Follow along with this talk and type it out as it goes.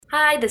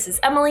Hi, this is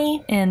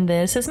Emily. And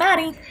this is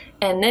Maddie.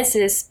 And this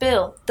is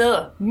Spill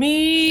the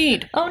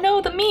Mead. Oh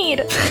no, the mead.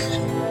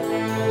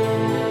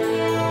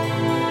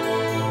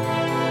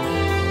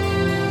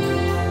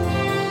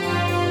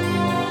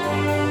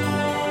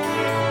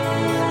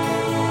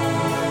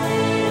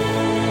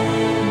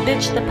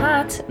 Bitch the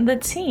pot, the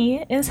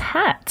tea is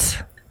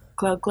hot.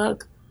 Glug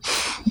glug.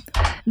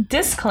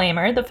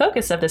 Disclaimer, the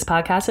focus of this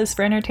podcast is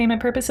for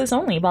entertainment purposes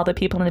only. While the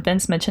people and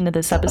events mentioned in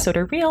this episode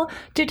are real,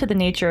 due to the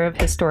nature of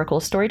historical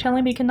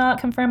storytelling, we cannot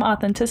confirm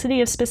authenticity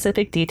of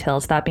specific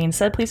details. That being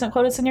said, please don't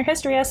quote us in your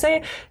history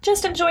essay.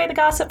 Just enjoy the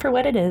gossip for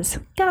what it is.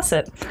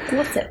 Gossip.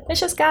 Gossip. It's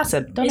just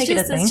gossip. Don't make it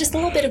a thing. It's just a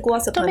little bit of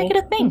gossip, Don't make it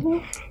a thing.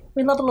 Mm-hmm.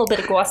 We love a little bit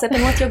of gossip,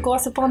 and what's your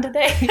gossip on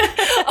today?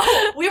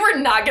 Oh, we were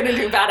not going to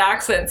do bad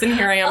accents, and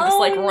here I am just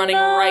running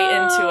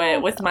right into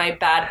it with my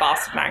bad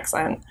Boston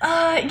accent.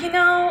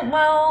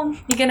 Well...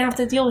 You're going to have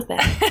to deal with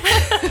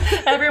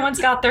that.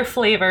 Everyone's got their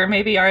flavor.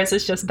 Maybe ours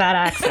is just bad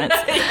accents.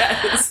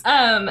 Yes.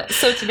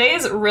 So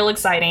today's real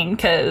exciting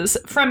because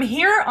from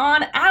here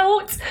on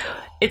out,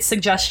 it's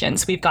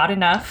suggestions. We've got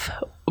enough.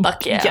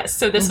 Fuck yeah. Yes,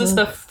 so this was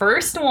the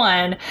first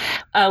one.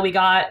 We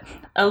got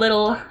a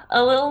little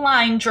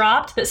line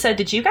dropped that said,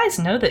 did you guys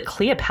know that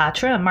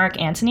Cleopatra and Mark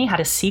Antony had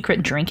a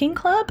secret drinking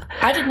club?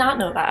 I did not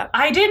know that.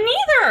 I didn't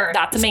either.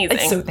 That's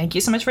amazing. So thank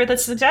you so much for the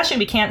suggestion.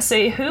 We can't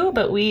say who,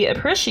 but we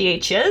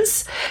appreciate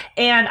yous.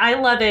 And I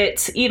love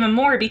it even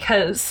more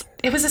because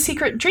it was a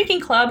secret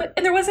drinking club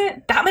and there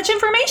wasn't that much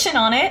information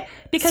on it.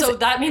 Because so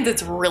that means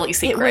it's really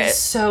secret. It was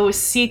so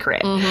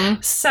secret.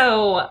 Mm-hmm.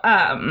 So,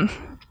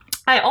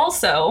 I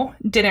also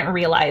didn't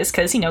realize,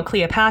 because,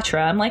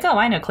 Cleopatra, I'm like, oh,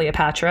 I know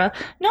Cleopatra.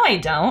 No, I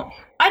don't.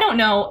 I don't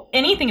know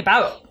anything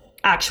about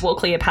actual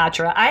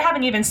Cleopatra. I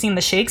haven't even seen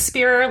the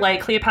Shakespeare, like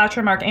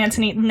Cleopatra, Mark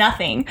Antony,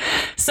 nothing.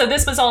 So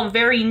this was all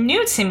very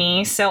new to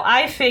me. So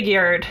I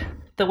figured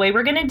the way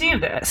we're going to do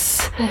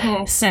this,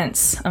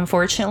 since,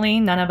 unfortunately,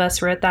 none of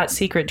us were at that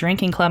secret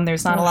drinking club,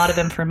 there's not a lot of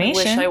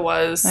information. I wish I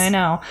was. I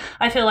know.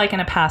 I feel like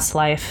in a past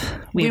life,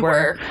 we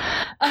were.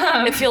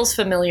 It feels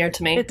familiar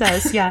to me. It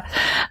does, yeah.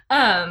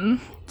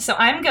 So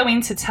I'm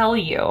going to tell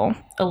you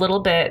a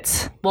little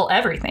bit,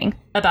 everything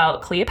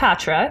about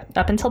Cleopatra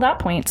up until that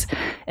point,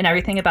 and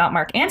everything about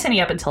Mark Antony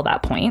up until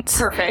that point.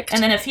 Perfect.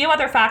 And then a few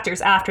other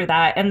factors after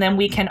that, and then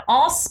we can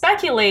all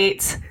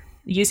speculate,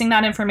 using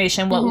that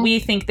information, what we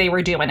think they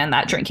were doing in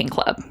that drinking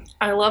club.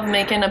 I love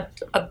making a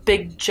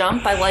big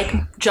jump. I like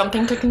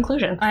jumping to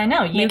conclusion. I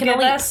know. You give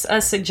us a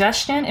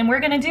suggestion, and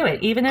we're going to do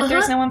it. Even if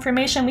there's no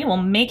information, we will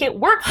make it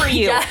work for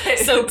you.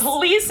 Yes. So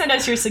please send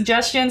us your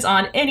suggestions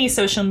on any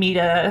social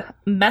media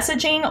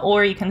messaging,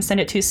 or you can send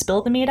it to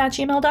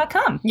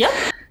spillthemead@gmail.com. Yep.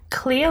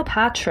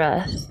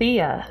 Cleopatra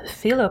Thea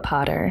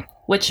Philopater,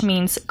 which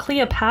means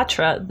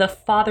Cleopatra, the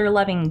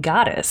father-loving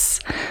goddess,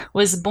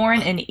 was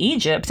born in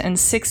Egypt in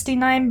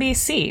 69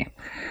 BC.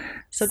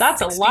 So that's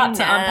 69. A lot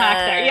to unpack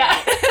there. Yeah,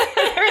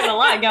 there's a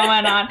lot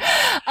going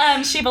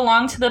on. She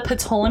belonged to the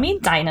Ptolemy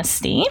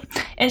dynasty,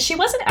 and she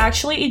wasn't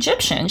actually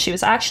Egyptian. She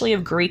was actually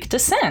of Greek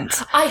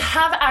descent. I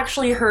have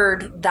actually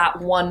heard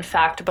that one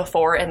fact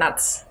before, and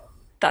that's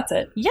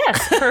it.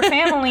 Yes, her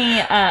family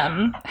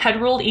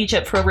had ruled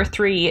Egypt for over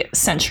 3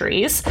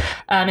 centuries.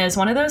 It was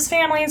one of those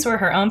families where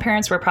her own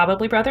parents were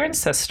probably brother and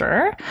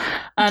sister.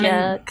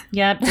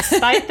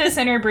 Despite this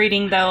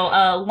interbreeding, though,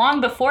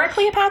 long before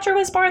Cleopatra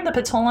was born, the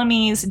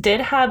Ptolemies did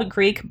have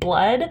Greek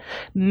blood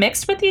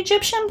mixed with the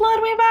Egyptian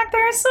blood way back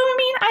there. So,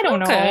 I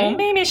don't know.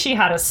 Maybe she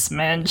had a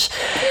smidge.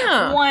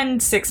 Yeah.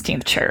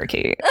 1/16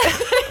 Cherokee.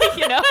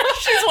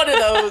 She's one of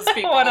those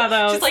people. One of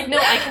those. She's like, no,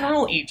 I can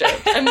rule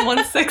Egypt. I'm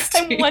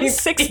 1/16. I'm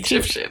 1/16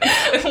 Egyptian.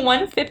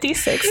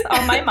 156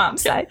 on my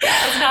mom's side.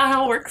 That's not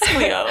how it works,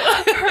 Cleo.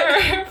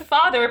 Her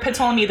father,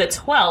 Ptolemy the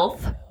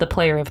 12th, the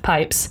player of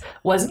pipes,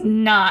 was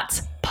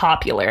not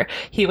popular.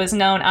 He was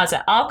known as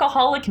an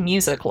alcoholic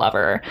music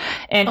lover,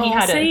 and he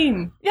had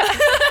same.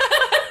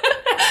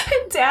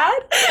 Dad?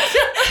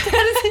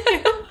 That is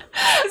him.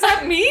 Is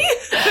that me?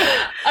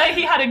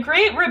 He had a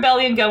great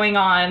rebellion going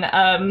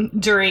on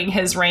during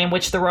his reign,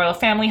 which the royal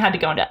family had to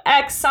go into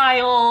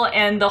exile,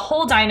 and the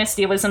whole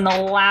dynasty was in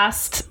the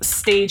last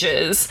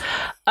stages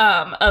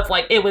of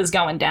it was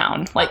going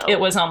down. It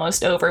was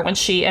almost over when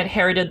she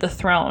inherited the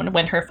throne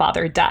when her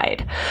father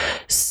died.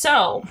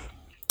 So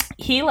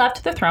he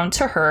left the throne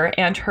to her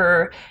and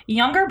her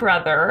younger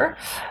brother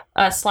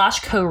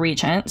 /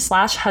 co-regent /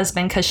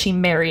 husband, because she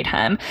married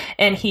him,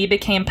 and he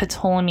became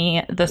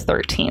Ptolemy the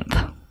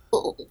 13th.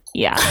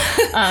 Yeah.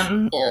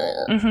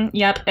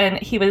 Yep. And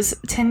he was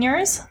 10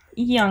 years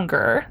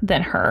younger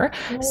than her.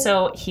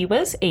 So he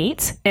was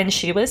 8 and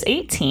she was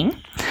 18.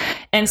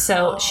 And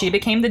so she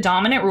became the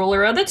dominant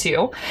ruler of the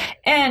two.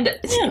 And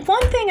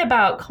one thing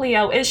about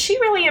Cleo is she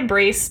really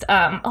embraced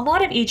a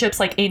lot of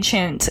Egypt's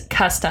ancient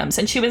customs.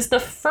 And she was the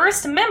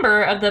first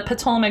member of the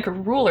Ptolemaic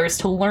rulers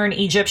to learn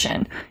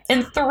Egyptian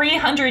in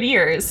 300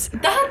 years.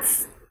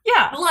 That's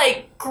Yeah.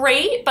 Like,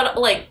 great, but,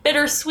 like,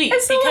 bittersweet.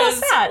 It's because a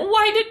little sad.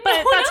 Why did no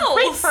But one that's else?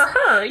 great for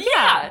her.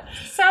 Yeah.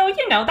 So,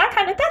 you know, that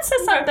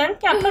says something.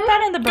 Yeah, put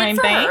that in the brain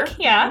for bank. her.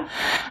 Yeah.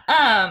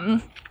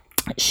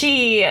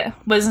 She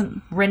was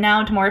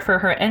renowned more for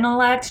her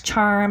intellect,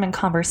 charm, and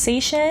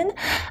conversation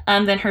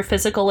than her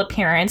physical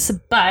appearance.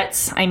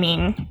 But, I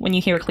mean, when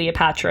you hear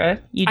Cleopatra,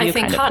 you do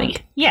kind of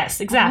think...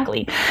 Yes,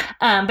 exactly.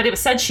 But it was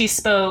said she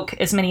spoke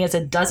as many as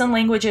a dozen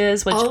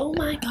languages, which... Oh,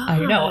 my God. I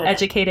know.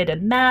 Educated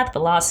in math,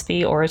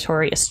 philosophy,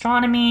 oratory,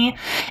 astronomy.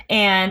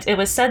 And it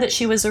was said that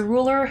she was a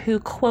ruler who,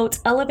 quote,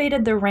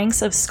 elevated the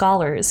ranks of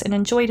scholars and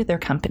enjoyed their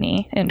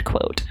company, end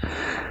quote.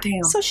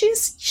 Damn. So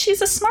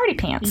she's a smarty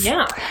pants.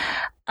 Yeah.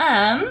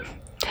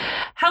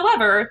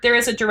 However, there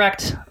is a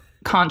direct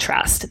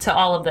contrast to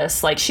all of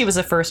this. Like, she was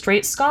a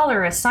first-rate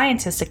scholar, a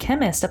scientist, a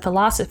chemist, a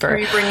philosopher. Are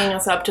you bringing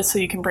us up just so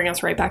you can bring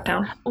us right back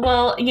down?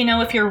 Well, you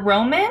know, if you're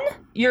Roman,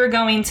 you're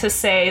going to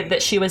say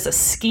that she was a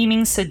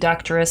scheming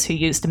seductress who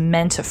used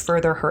men to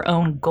further her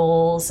own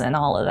goals and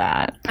all of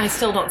that. I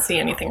still don't see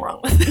anything wrong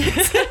with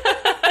this.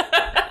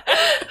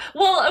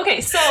 Well, okay,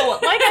 so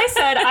like I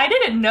said, I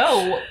didn't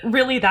know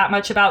really that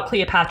much about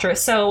Cleopatra.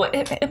 So,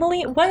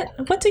 Emily,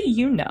 what do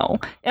you know?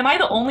 Am I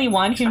the only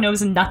one who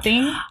knows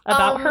nothing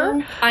about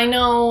her? I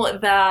know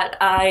that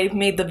I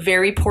made the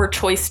very poor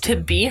choice to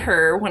be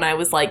her when I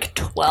was like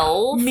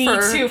 12. Me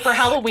too, for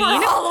Halloween.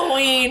 For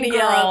Halloween,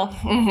 girl.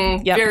 Yeah.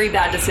 Mm-hmm. Yep. Very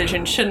bad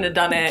decision. Shouldn't have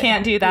done it.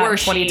 Can't do that in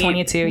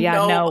 2022. Yeah,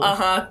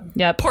 no.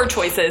 Yep. Poor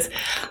choices.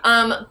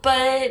 But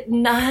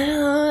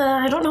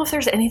I don't know if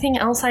there's anything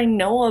else I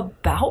know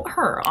about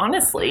her, honestly.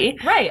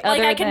 Right.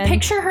 Like, I can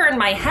picture her in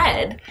my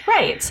head.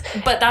 Right.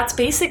 But that's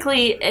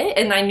basically it.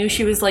 And I knew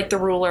she was like the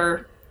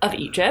ruler of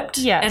Egypt.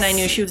 Yes. And I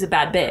knew she was a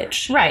bad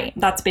bitch. Right.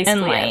 That's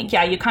basically and it.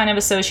 Yeah, you kind of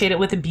associate it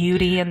with the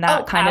beauty and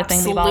that kind of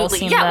thing. We've all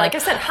seen like I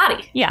said,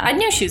 hottie. Yeah. I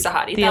knew she was a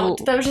hottie.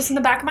 That was just in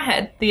the back of my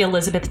head. The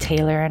Elizabeth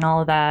Taylor and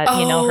all of that,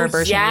 her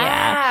version.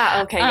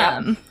 Yeah. Okay,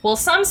 yeah. Well,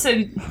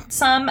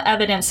 some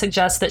evidence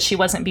suggests that she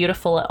wasn't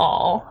beautiful at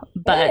all.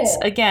 But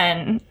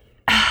again,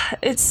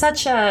 it's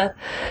such a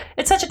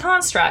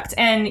construct,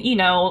 and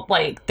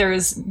like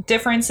there's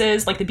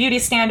differences, like the beauty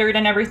standard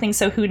and everything,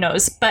 so who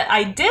knows. But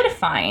I did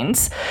find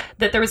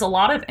that there was a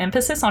lot of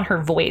emphasis on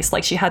her voice,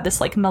 like she had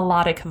this like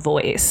melodic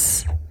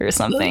voice or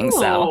something. Ooh,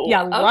 so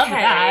yeah, love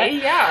that.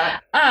 Yeah.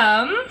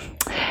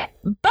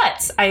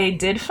 But I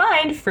did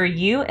find for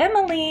you,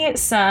 Emily,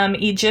 some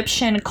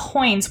Egyptian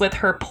coins with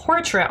her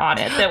portrait on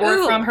it that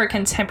were from her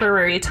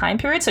contemporary time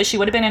period. So she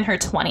would have been in her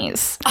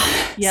 20s.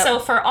 Yep. So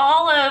for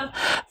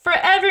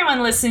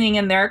everyone listening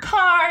in their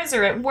cars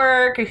or at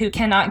work or who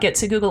cannot get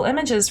to Google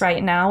Images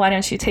right now, why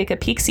don't you take a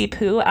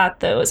peek-see-poo at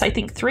those, I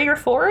think 3 or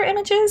 4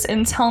 images,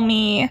 and tell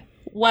me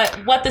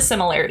what the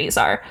similarities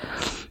are.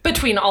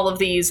 Between all of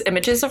these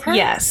images of her?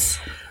 Yes.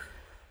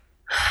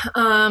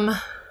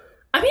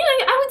 I mean,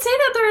 I would say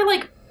that they're,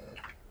 like,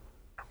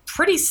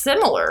 pretty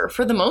similar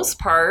for the most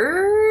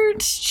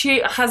part.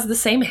 She has the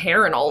same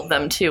hair in all of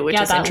them, too, which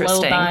is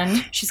interesting. Low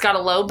bun. She's got a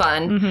low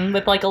bun. Mm-hmm,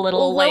 with, like, a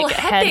little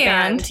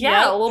headband.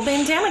 Yeah, a little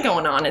bandana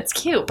going on. It's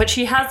cute. But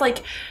she has,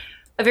 like,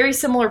 a very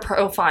similar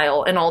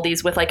profile in all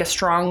these with, like, a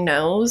strong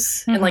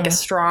nose and, like, a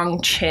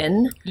strong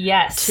chin.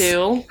 Yes.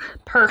 Too.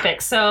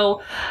 Perfect.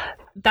 So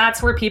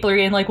that's where people are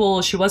getting like,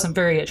 well, she wasn't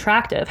very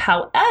attractive.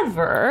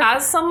 However,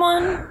 as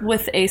someone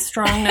with a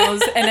strong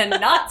nose and a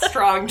not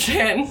strong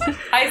chin,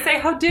 I say,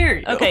 how dare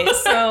you? Okay,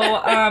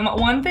 so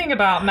one thing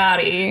about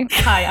Maddie,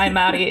 hi, I'm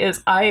Maddie,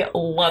 is I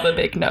love a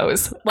big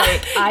nose.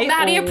 Like,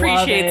 Maddie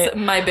appreciates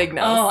my big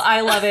nose. Oh,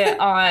 I love it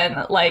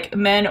on like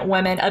men,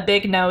 women, a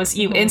big nose.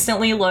 You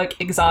instantly look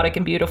exotic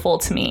and beautiful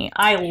to me.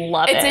 I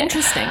love it. It's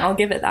interesting. I'll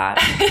give it that.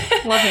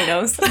 Love your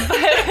nose.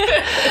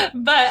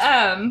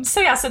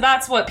 So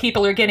that's what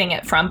people are getting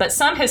it from. But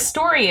some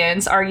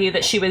historians argue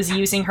that she was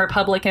using her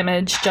public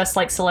image just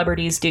like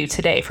celebrities do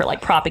today for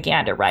like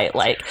propaganda, right?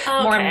 Like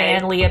more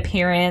manly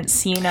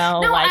appearance,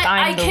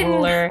 I'm the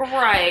ruler.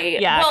 Right.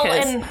 Yeah. Well,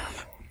 and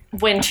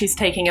when she's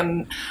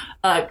taking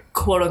a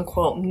quote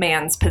unquote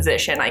man's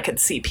position, I could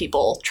see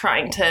people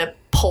trying to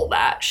pull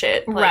that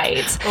shit. Like,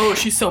 right. Oh,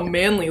 she's so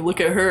manly. Look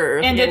at her.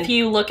 And if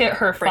you look at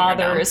her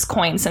father's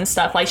coins and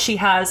stuff, like she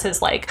has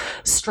his like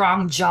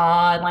strong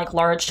jaw and like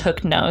large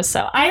hook nose.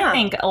 So I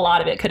think a lot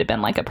of it could have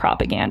been like a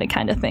propaganda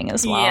kind of thing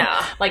as well.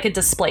 Yeah. Like a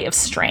display of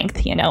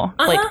strength,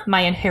 like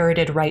my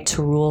inherited right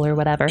to rule or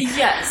whatever.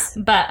 Yes.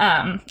 But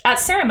at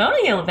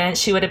ceremonial events,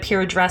 she would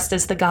appear dressed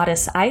as the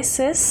goddess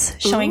Isis,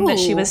 showing that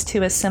she was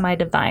too a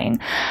semi-divine.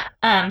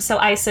 So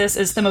Isis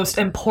is the most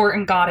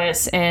important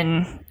goddess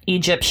in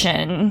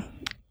Egyptian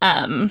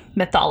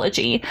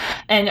mythology,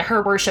 and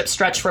her worship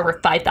stretched for over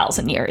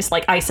 5,000 years.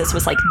 Like Isis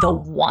was like the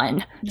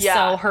one. Yeah.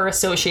 So her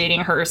associating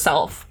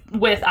herself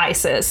with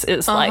Isis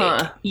is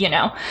like,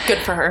 good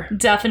for her.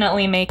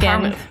 Definitely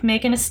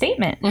making a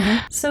statement.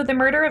 Mm-hmm. So the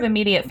murder of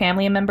immediate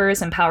family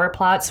members and power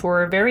plots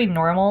were very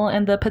normal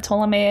in the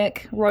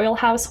Ptolemaic royal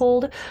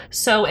household.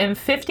 So in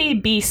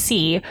 50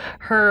 BC,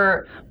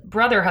 her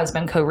brother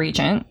husband,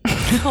 co-regent.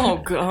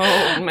 Oh,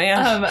 God,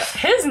 man.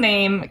 His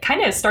name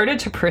kind of started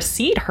to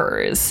precede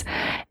hers.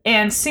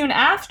 And soon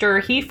after,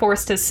 he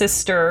forced his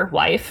sister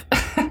wife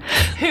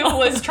who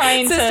was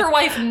trying to... Sister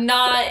wife,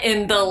 not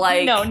in the,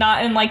 like... No,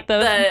 not in, like,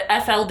 the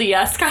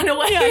FLDS kind of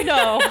way. Yeah,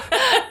 no.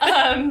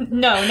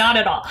 No, not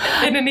at all.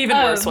 In an even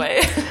worse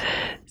way.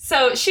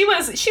 So she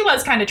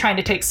was kind of trying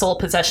to take sole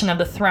possession of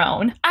the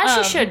throne. As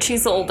she should.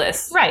 She's the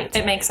oldest. Right.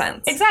 It makes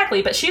sense.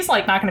 Exactly. But she's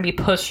like not going to be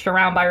pushed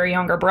around by her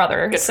younger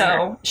brother. Good for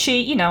her.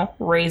 She,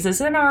 raises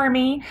an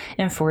army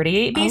in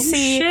 48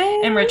 BC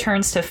and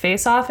returns to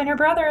face off in her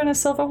brother in a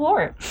civil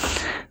war.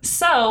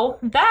 So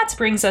that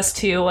brings us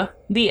to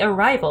the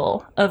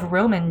arrival of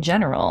Roman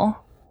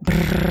general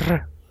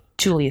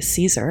Julius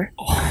Caesar.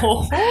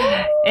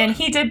 And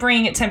he did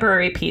bring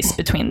temporary peace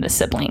between the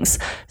siblings.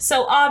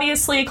 So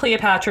obviously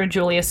Cleopatra and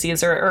Julius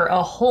Caesar are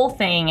a whole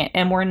thing,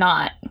 and we're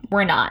not.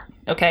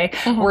 Okay?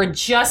 Mm-hmm. We're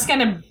just going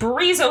to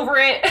breeze over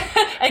it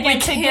again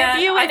to give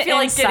you an I feel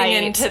insight. like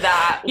getting into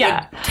that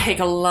would take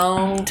a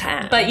long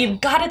time. But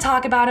you've got to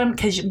talk about him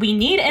because we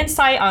need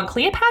insight on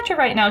Cleopatra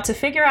right now to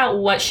figure out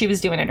what she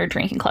was doing in her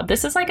drinking club.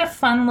 This is like a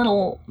fun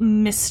little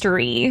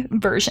mystery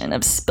version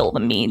of Spill the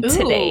Mead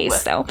today.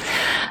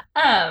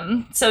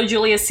 So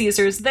Julius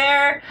Caesar's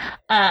there.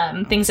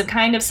 Things have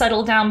kind of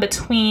settled down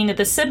between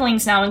the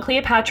siblings now, and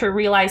Cleopatra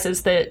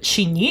realizes that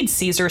she needs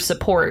Caesar's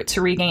support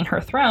to regain her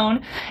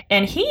throne,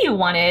 and he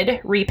wanted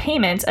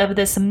repayment of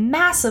this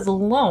massive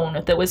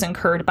loan that was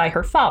incurred by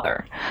her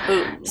father.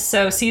 Ooh.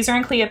 So Caesar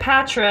and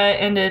Cleopatra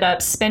ended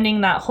up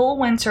spending that whole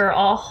winter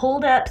all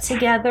holed up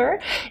together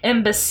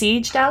and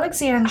besieged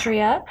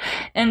Alexandria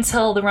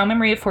until the Roman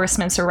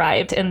reinforcements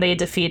arrived and they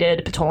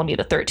defeated Ptolemy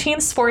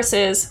XIII's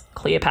forces.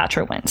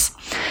 Cleopatra wins.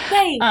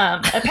 Yay.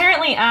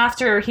 Apparently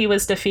after he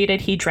was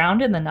defeated, he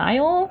drowned in the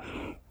Nile.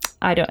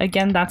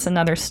 That's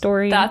another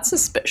story. That's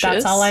suspicious.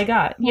 That's all I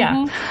got.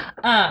 Yeah.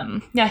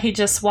 Mm-hmm. He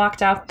just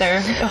walked out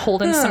there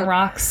holding some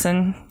rocks,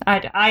 and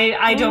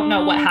I don't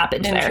know what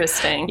happened there.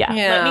 Interesting. Yeah.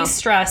 Let me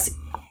stress,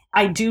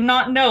 I do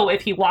not know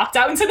if he walked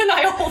out into the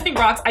Nile holding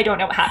rocks. I don't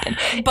know what happened.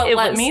 But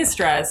let me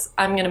stress,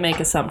 I'm going to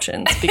make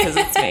assumptions because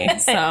it's me.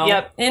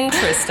 So,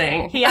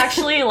 Interesting. He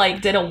actually,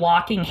 did a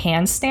walking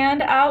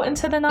handstand out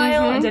into the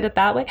Nile and did it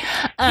that way.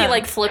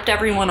 He, flipped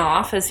everyone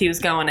off as he was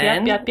going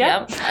in. Yep.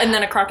 And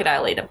then a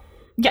crocodile ate him.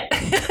 Yeah.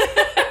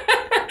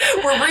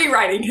 We're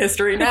rewriting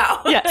history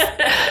now.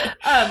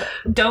 Yes.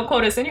 Don't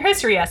quote us in your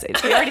history essays.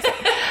 We already said.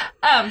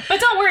 But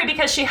don't worry,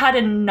 because she had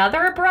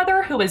another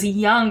brother who was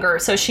younger,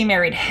 so she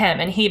married him,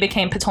 and he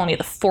became Ptolemy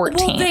XIV.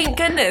 Well, thank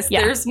goodness.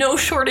 Yeah. There's no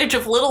shortage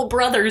of little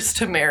brothers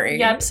to marry.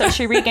 Yep, so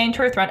she regained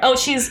her throne. Oh,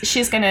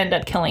 she's going to end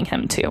up killing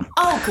him, too.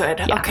 Oh, good.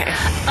 Yeah. Okay.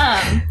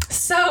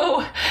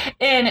 So,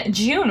 in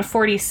June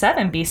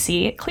 47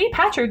 BC,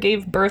 Cleopatra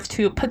gave birth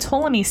to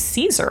Ptolemy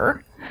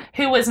Caesar,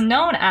 who was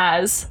known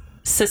as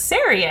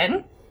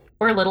Caesarion,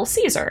 or Little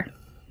Caesar.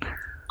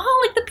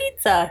 Oh, like the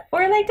pizza.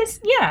 Or like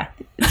this, yeah.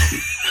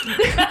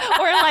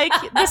 Or like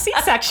the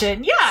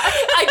C-section, yeah.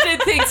 I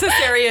did think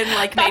Caesarion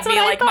made me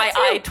my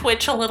eye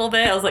twitch a little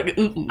bit. I was like,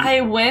 ooh.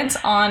 I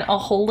went on a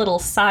whole little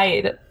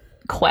side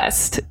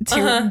quest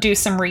to do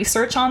some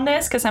research on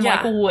this because I'm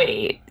like,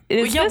 wait.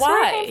 Is this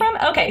where it came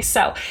from? Okay,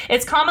 so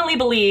it's commonly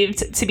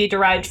believed to be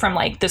derived from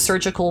the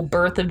surgical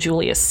birth of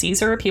Julius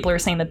Caesar. People are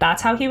saying that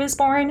that's how he was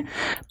born,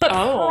 but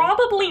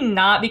probably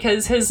not,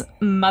 because his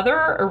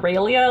mother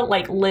Aurelia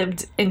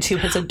lived into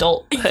his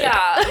adulthood.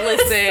 Yeah,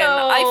 listen,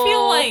 I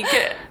feel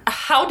like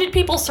how did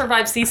people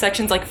survive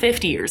C-sections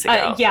 50 years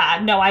ago?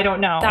 I don't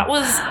know. That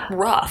was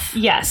rough.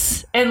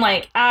 Yes, and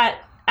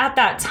at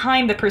that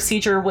time, the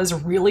procedure was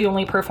really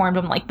only performed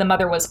when the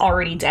mother was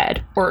already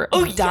dead or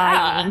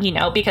dying,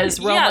 because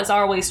Rome was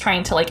always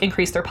trying to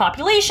increase their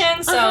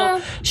population.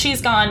 So she's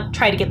gone,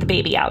 try to get the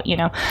baby out,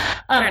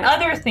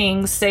 Other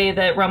things say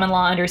that Roman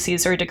law under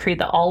Caesar decreed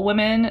that all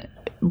women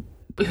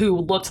who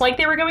looked like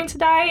they were going to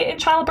die in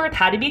childbirth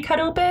had to be cut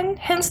open,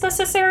 hence the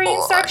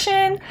cesarean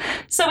section.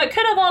 So it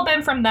could have all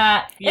been from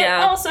that. Yeah.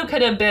 It also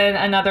could have been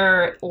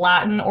another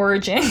Latin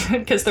origin,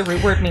 because the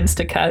root word means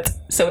to cut,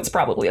 so it's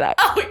probably that.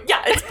 Oh,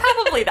 yeah, it's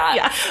probably that.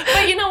 Yeah.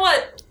 But you know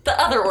what? The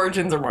other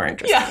origins are more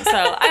interesting,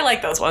 so I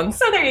like those ones.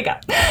 So there you go.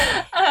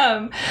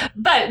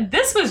 But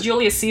this was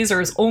Julius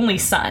Caesar's only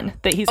son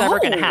that he's ever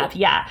going to have.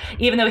 Yeah,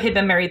 even though he'd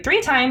been married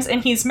 3 times,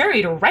 and he's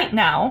married right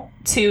now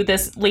to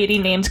this lady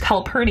named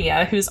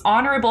Calpurnia, who's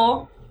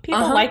honorable.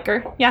 People like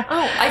her. Yeah.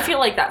 Oh, I feel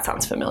like that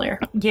sounds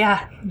familiar.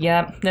 Yeah.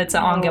 That's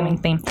an ongoing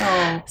theme.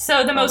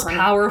 So the most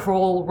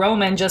powerful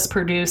Roman just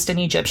produced an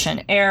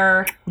Egyptian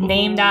heir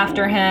named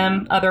after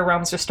him. Other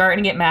Romans are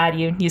starting to get mad.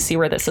 You see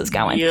where this is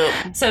going.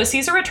 Yep. So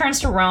Caesar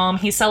returns to Rome.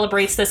 He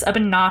celebrates this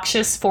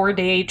obnoxious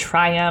 4-day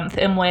triumph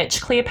in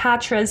which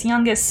Cleopatra's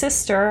youngest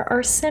sister,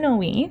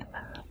 Arsinoe,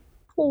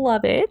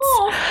 love it.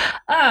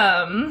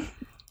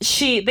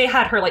 They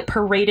had her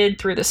paraded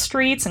through the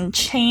streets in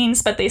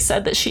chains, but they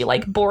said that she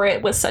bore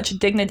it with such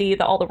dignity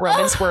that all the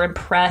Romans were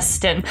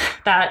impressed, and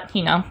that,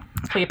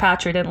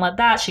 Cleopatra didn't let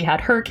that. She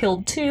had her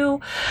killed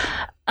too.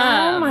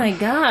 Oh my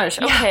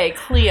gosh. Okay,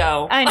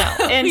 Cleo. I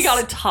know. And we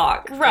gotta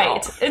talk.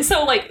 Right. And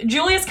so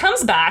Julius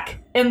comes back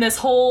in this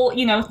whole,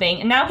 thing.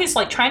 And now he's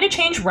like trying to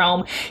change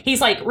Rome.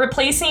 He's like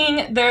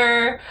replacing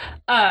their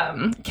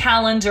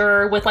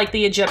calendar with like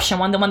the Egyptian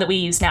one, the one that we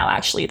use now,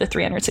 actually, the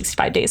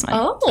 365 days one.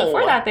 Oh. So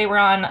before that, they were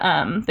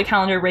on the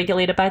calendar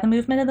regulated by the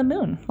movement of the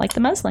moon, like the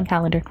Muslim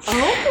calendar.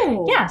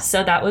 Oh. Yeah,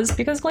 so that was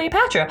because of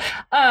Cleopatra.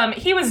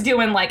 He was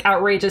doing like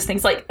outrageous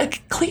things,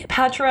 like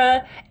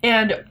Cleopatra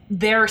and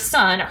their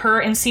son, her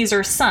and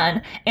Caesar's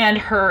son, and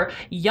her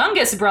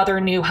youngest brother,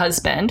 new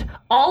husband,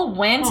 all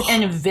went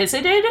and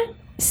visited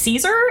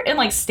Caesar and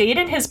like stayed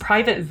in his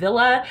private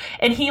villa,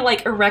 and he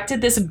like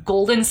erected this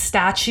golden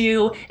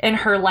statue in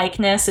her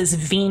likeness as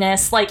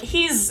Venus. Like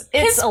his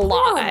a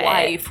lot.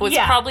 Wife was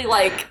probably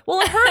like,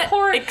 well, her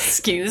poor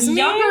excuse me,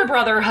 younger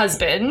brother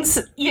husbands,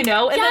 and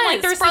then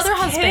like there's brother this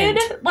husband,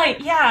 kid,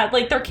 like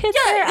like their kids.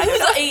 Yeah,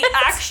 who's an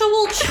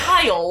actual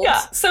child.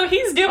 Yeah, so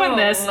he's doing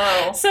this.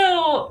 No.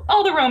 So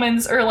all the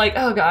Romans are like,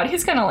 oh god,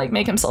 he's gonna like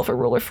make himself a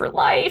ruler for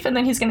life, and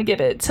then he's gonna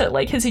give it to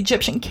like his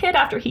Egyptian kid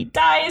after he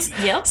dies.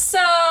 Yep. So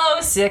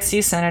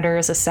 60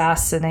 senators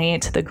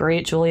assassinate the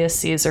great Julius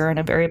Caesar in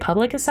a very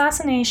public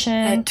assassination.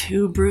 And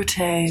too brute.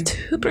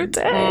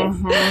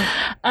 Mm-hmm.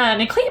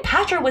 And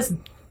Cleopatra was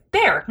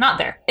not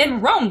there. In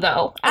Rome,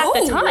 though, at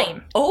the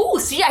time. Oh,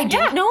 see, I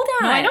didn't know that.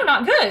 No, I know,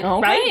 not good,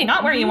 right?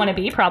 Not where you want to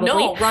be, probably.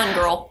 No, run,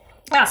 girl.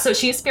 Yeah, so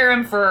she's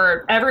fearing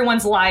for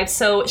everyone's lives,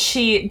 so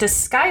she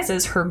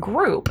disguises her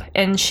group,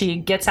 and she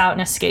gets out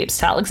and escapes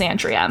to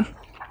Alexandria.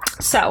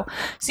 So,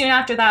 soon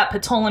after that,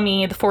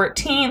 Ptolemy the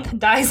 14th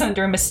dies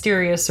under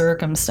mysterious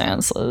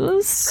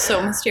circumstances.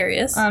 So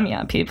mysterious.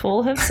 Yeah,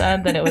 people have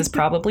said that it was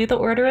probably the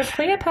order of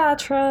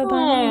Cleopatra, but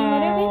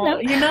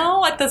what do we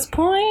know? At this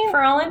point,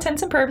 for all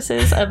intents and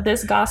purposes of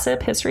this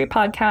gossip history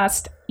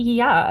podcast,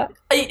 yeah.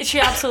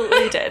 She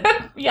absolutely did.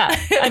 Yeah,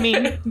 I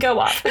mean, go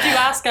off. If you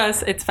ask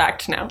us, it's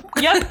fact now.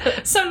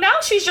 Yep. So now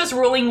she's just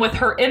ruling with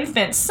her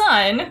infant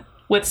son,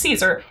 with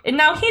Caesar, and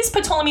now he's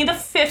Ptolemy the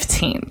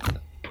 15th.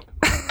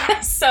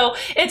 So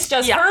it's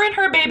just her and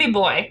her baby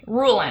boy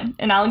ruling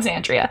in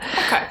Alexandria.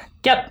 Okay.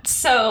 Yep.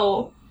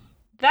 So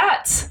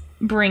that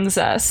brings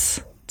us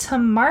to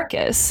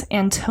Marcus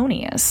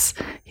Antonius,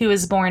 who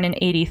was born in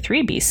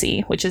 83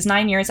 BC, which is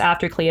 9 years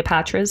after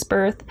Cleopatra's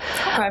birth.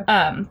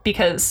 Okay.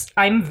 Because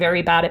I'm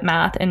very bad at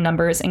math and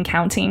numbers and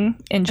counting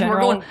in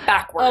general. And we're going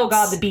backwards. Oh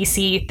God, the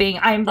BC thing.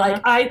 I'm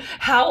like,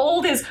 how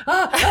old is?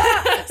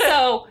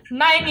 So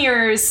 9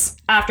 years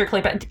after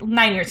Cleopatra,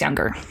 9 years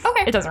younger.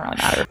 Okay. It doesn't really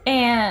matter.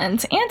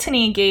 And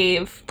Antony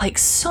gave like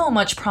so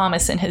much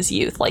promise in his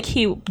youth. Like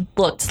he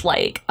looked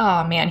like,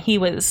 oh man, he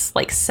was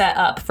like set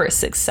up for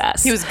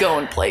success. He was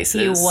going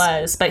places. He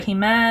was, but he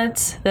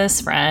met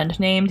this friend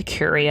named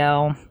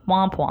Curio.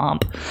 Womp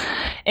womp.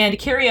 And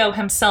Curio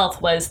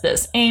himself was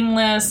this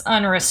aimless,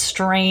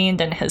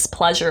 unrestrained in his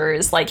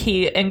pleasures. Like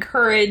he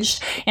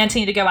encouraged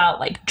Antony to go out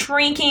like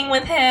drinking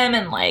with him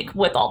and like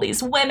with all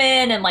these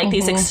women and like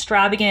these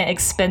extravagant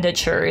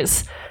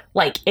expenditures.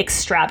 Like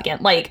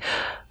extravagant. Like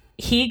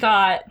he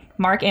got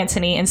Mark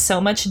Antony in so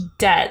much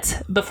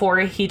debt before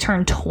he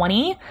turned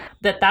 20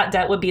 that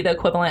debt would be the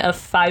equivalent of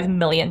 $5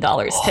 million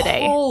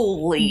today.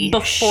 Holy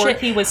before shit.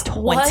 He was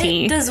 20.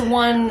 What does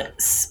one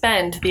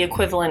spend the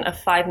equivalent of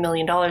 $5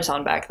 million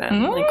on back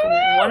then? Like,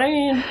 what are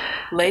you,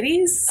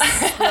 ladies?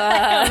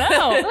 I don't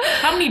know.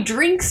 How many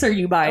drinks are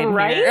you buying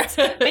right? here?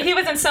 But he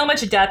was in so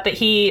much debt that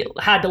he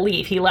had to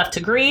leave. He left to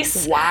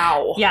Greece.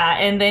 Wow. Yeah,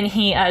 and then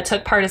he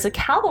took part as a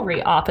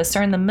cavalry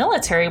officer in the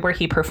military where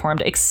he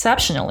performed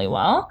exceptionally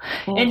well.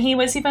 And he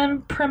was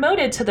even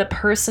promoted to the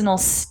personal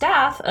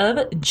staff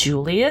of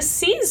Julius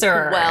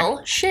Caesar.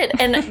 Well, shit.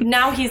 And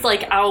now he's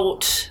like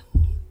out,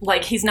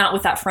 like he's not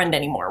with that friend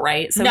anymore,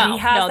 right? So he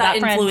has that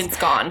influence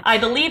gone. I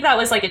believe that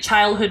was like a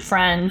childhood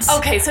friend.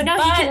 Okay, so now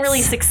he can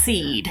really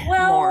succeed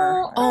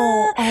more.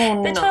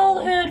 The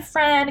childhood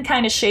friend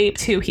kind of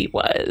shaped who he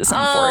was,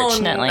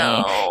 unfortunately.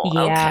 Oh,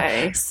 no. Yeah.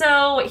 Okay.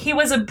 So he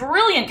was a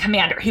brilliant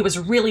commander. He was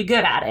really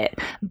good at it.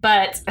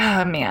 But,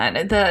 oh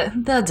man,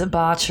 the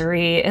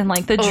debauchery and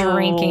like the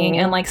drinking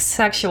and like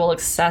sexual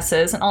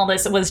excesses and all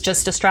this was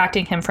just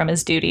distracting him from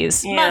his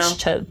duties,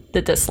 much to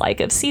the dislike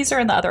of Caesar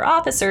and the other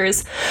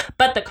officers.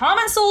 But the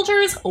common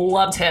soldiers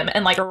loved him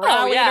and like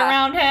rallied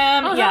around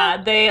him.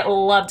 Yeah, they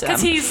loved him.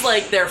 Because he's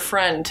like their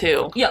friend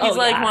too. Yeah, he's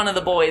like one of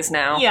the boys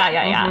now.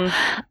 Yeah.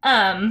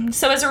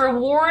 So as a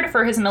reward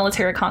for his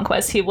military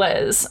conquest, he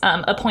was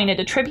appointed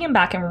a tribune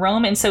back in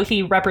Rome, and so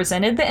he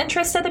represented the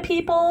interests of the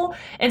people,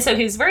 and so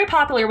he was very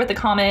popular with the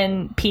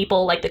common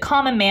people, like the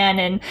common man,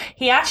 and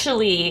he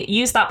actually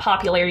used that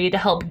popularity to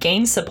help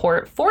gain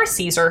support for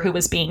Caesar, who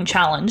was being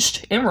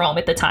challenged in Rome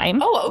at the time.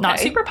 Oh, okay. Not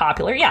super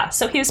popular, yeah.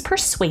 So he was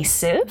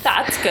persuasive.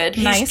 That's good.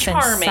 He's nice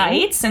charming.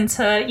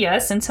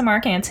 Insights into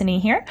Mark Antony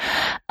here.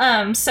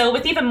 So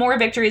with even more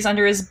victories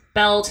under his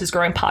belt, his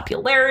growing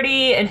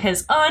popularity, and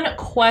his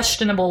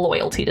unquestionable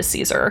loyalty to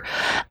Caesar,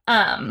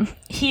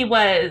 he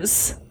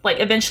was like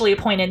eventually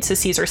appointed to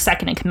Caesar's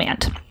second in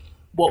command.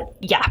 Whoa.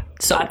 Yeah.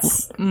 So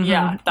that's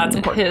that's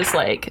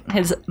important.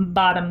 His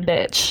bottom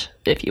bitch,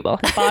 if you will.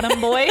 His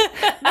bottom boy.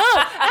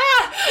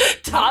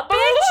 Top bitch.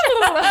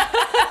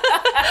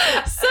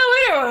 So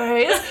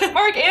anyways,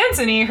 Mark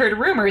Antony heard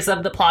rumors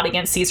of the plot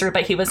against Caesar,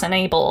 but he was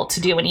unable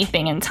to do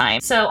anything in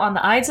time. So on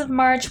the Ides of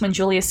March, when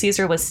Julius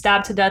Caesar was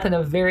stabbed to death in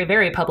a very,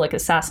 very public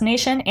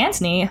assassination,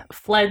 Antony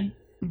fled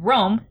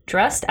Rome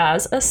dressed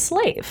as a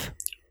slave.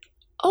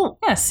 Oh.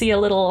 Yeah, see a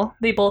little,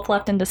 they both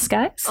left in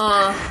disguise.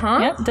 Uh-huh.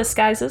 Yeah,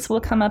 disguises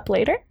will come up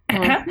later.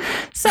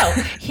 So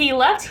he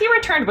left, he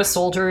returned with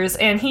soldiers,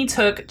 and he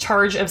took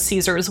charge of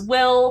Caesar's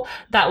will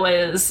that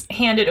was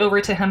handed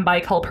over to him by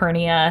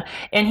Calpurnia,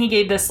 and he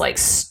gave this like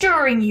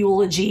stirring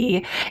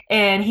eulogy,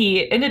 and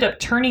he ended up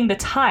turning the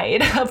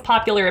tide of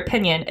popular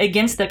opinion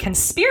against the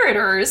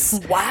conspirators.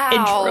 Wow.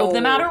 And drove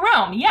them out of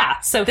Rome. Yeah,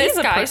 so This he's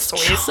a guy's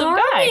persuasive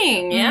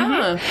charming. guy.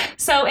 Yeah.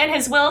 So in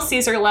his will,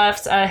 Caesar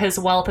left his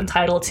wealth and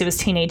title to his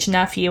teenage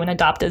nephew and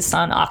adopted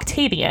son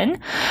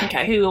Octavian,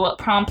 who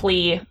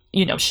promptly,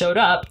 showed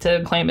up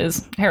to claim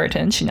his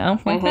heritage,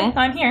 like, hey,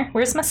 I'm here.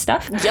 Where's my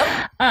stuff?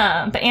 Yep.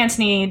 But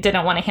Antony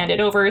didn't want to hand it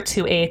over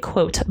to a,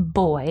 quote,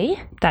 boy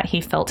that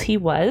he felt he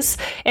was.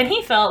 And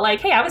he felt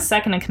like, hey, I was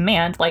second in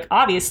command. Like,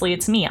 obviously,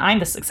 it's me. I'm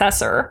the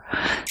successor.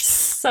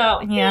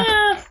 So, yeah.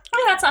 I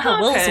mean, that's not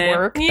how wills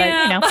work.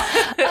 Yeah.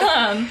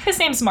 But, his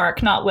name's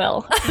Mark, not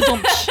Will.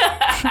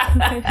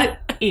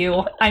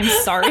 Ew. I'm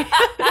sorry.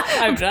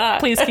 I'm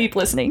not. Please keep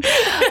listening.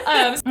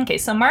 Okay,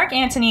 so Mark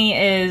Antony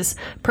is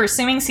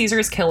pursuing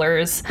Caesar's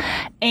killers,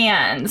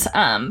 and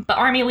the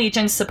army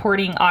legions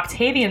supporting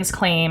Octavian's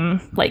claim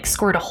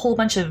scored a whole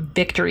bunch of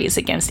victories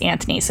against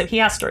Antony, so he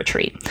has to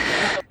retreat.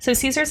 So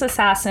Caesar's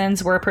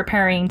assassins were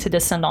preparing to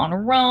descend on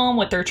Rome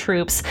with their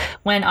troops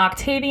when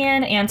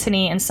Octavian,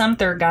 Antony, and some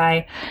third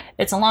guy,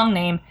 it's a long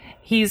name,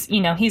 he's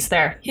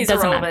there. He's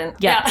irrelevant.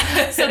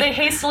 Yeah. So they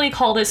hastily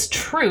call this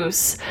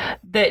truce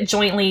that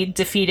jointly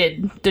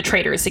defeated the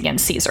traitors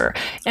against Caesar.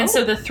 And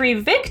so the three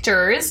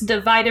victors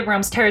divided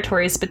Rome's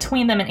territories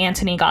between them, and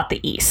Antony got the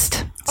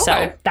east.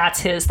 So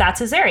that's his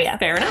area.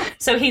 Fair enough.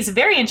 So he's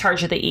very in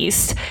charge of the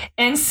east.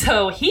 And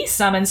so he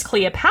summons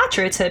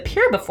Cleopatra to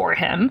appear before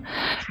him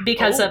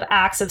because of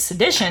acts of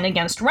sedition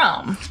against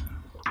Rome.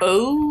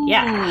 Oh.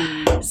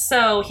 Yeah.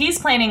 So he's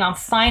planning on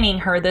fining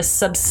her this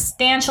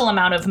substantial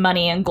amount of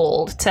money and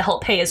gold to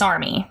help pay his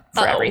army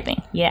for everything.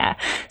 Yeah.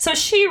 So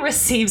she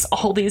receives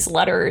all these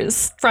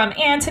letters from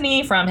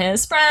Antony, from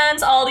his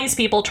friends, all these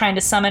people trying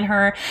to summon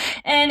her.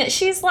 And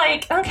she's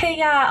like, okay,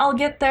 yeah, I'll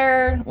get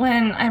there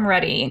when I'm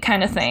ready,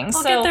 kind of thing.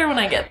 I'll get there when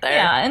I get there.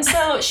 Yeah. And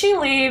so she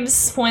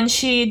leaves when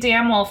she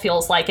damn well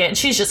feels like it. And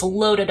she's just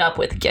loaded up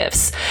with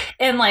gifts.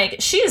 And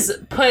she's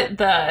put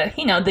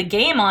the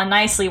game on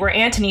nicely where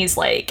Antony's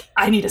like,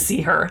 I need to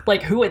see her.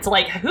 Who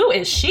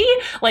is she?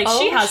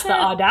 She has the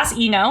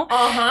audacity,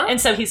 Uh-huh. And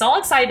so he's all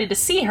excited to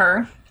see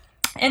her.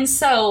 And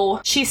so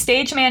she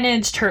stage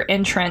managed her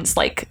entrance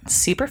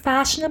super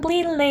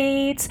fashionably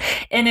late.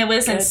 And it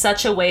was in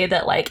such a way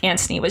that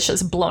Antony was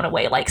just blown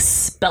away,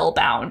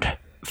 spellbound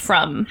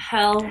from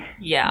hell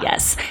yeah.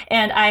 Yes.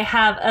 And I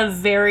have a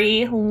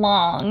very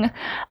long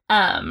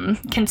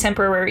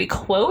contemporary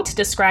quote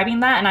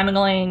describing that, and I'm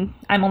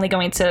only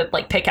going to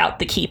pick out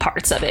the key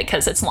parts of it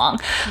because it's long.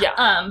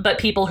 Yeah. But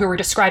people who were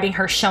describing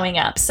her showing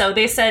up, so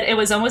they said it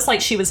was almost like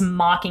she was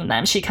mocking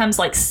them. She comes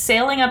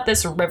sailing up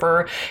this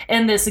river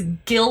in this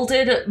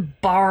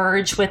gilded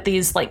barge with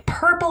these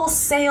purple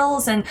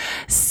sails and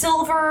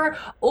silver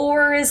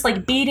oars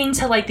beating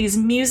to these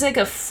music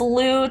of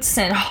flutes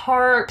and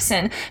harps,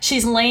 and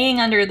she's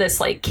laying under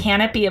this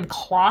canopy of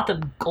cloth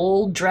of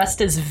gold dressed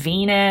as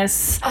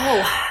Venus.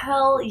 Oh,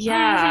 hell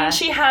yeah.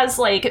 She has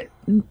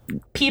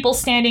people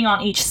standing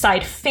on each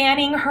side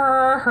fanning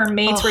her. Her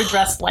maids were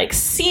dressed like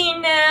sea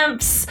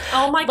nymphs.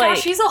 Oh my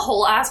gosh, she's a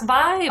whole ass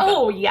vibe.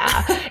 Oh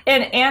yeah.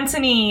 And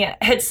Antony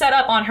had set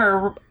up on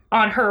her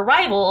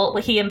arrival,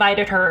 he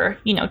invited her,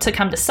 to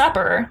come to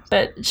supper,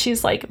 but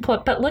she's like,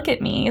 but look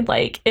at me.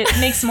 It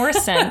makes more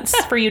sense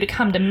for you to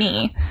come to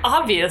me.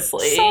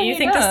 Obviously. So you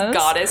think this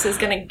goddess is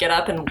going to get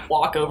up and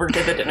walk over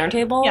to the dinner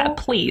table? Yeah,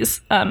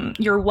 please.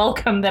 You're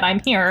welcome that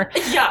I'm here.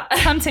 Yeah.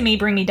 Come to me,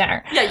 bring me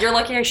dinner. Yeah, you're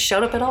lucky I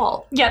showed up at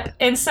all. Yep.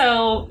 And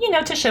so,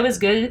 to show his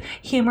good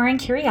humor and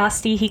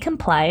curiosity, he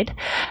complied.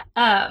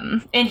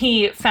 And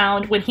he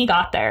found when he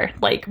got there,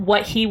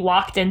 what he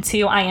walked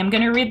into. I am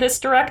going to read this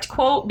direct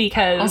quote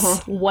because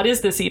what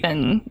does this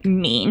even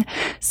mean?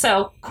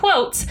 So,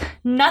 quote,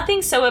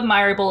 "Nothing so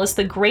admirable as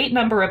the great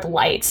number of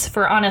lights,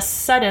 for on a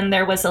sudden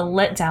there was a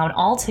let down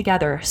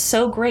altogether,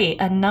 so great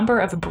a number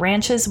of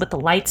branches with the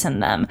lights in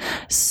them,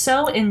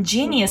 so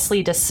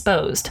ingeniously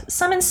disposed,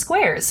 some in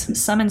squares,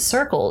 some in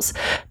circles.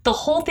 The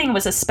whole thing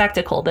was a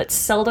spectacle that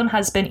seldom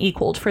has been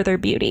equaled for their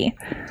beauty."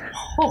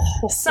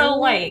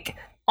 So,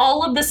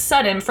 all of the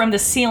sudden, from the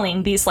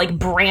ceiling, these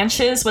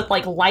branches with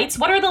lights.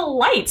 What are the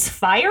lights?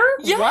 Fire?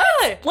 Yeah.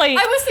 What? I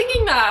was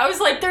thinking that. I was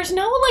like, there's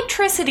no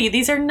electricity.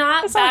 These are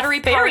not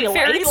battery-powered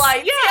fairy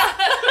lights.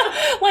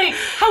 Yeah.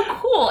 How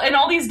cool. And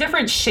all these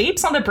different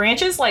shapes on the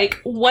branches.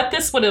 What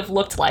this would have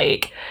looked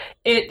like.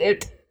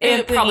 It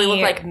probably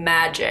looked like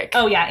magic.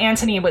 Oh, yeah.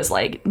 Antony was,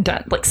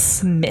 done,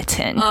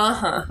 smitten.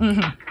 Uh-huh.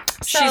 Mm-hmm.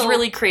 She's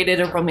really created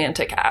a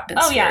romantic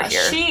atmosphere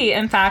here. She,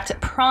 in fact,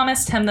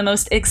 promised him the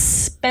most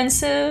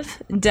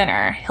expensive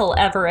dinner he'll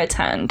ever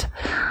attend.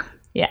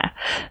 Yeah.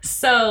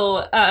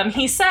 So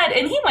he said,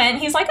 and he went,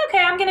 he's like, okay,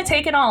 I'm going to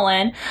take it all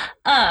in.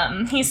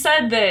 He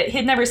said that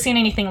he'd never seen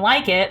anything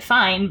like it,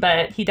 fine,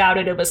 but he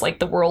doubted it was like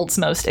the world's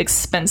most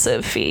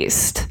expensive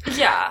feast.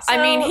 Yeah. So,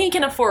 I mean, he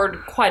can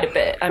afford quite a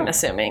bit, I'm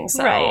assuming.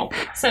 So. Right.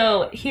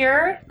 So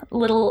here,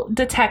 little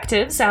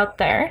detectives out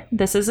there,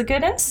 this is a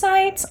good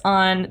insight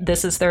on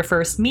this is their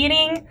first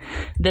meeting.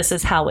 This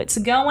is how it's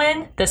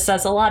going. This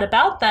says a lot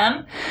about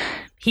them.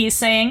 He's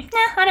saying,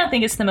 I don't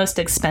think it's the most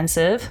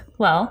expensive.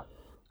 Well,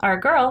 our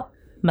girl,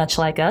 much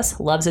like us,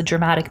 loves a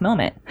dramatic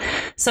moment.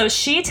 So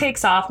she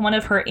takes off one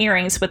of her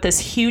earrings with this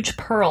huge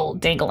pearl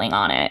dangling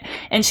on it,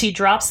 and she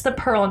drops the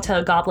pearl into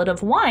a goblet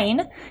of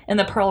wine, and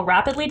the pearl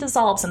rapidly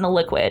dissolves in the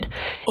liquid.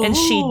 And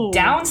she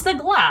downs the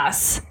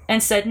glass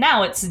and said,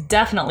 now it's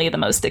definitely the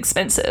most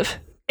expensive.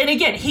 And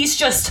again, he's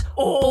just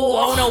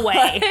blown away.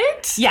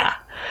 What? Yeah.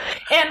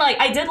 And like,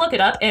 I did look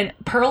it up, and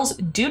pearls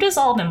do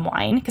dissolve in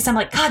wine, because I'm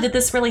like, God, did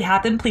this really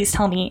happen? Please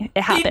tell me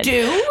it happened.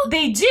 They do?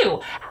 They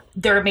do.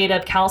 They're made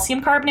of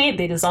calcium carbonate.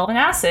 They dissolve in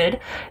acid.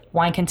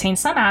 Wine contains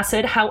some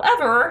acid.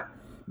 However,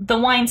 the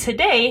wine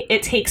today,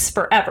 it takes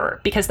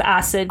forever because the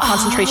acid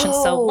concentration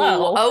is so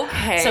low.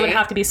 Okay. So it would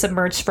have to be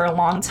submerged for a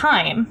long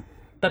time.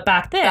 But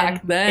back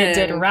then, it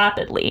did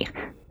rapidly,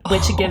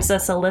 which gives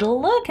us a little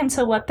look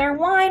into what their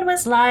wine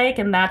was like.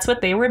 And that's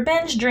what they were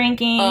binge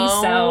drinking.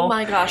 Oh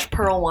my gosh,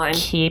 pearl wine.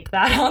 Keep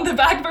that on the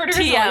back burner.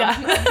 TM.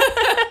 Yeah.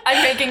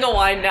 I'm making a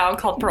wine now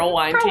called pearl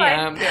wine. Pearl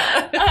TM. wine.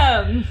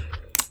 Yeah.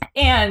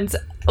 And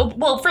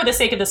well, for the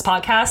sake of this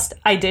podcast,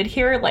 I did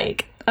hear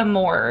like a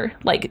more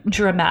like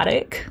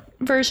dramatic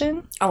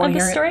version of the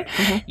story.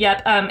 Mm-hmm.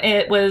 Yep.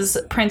 It was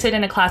printed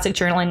in a classic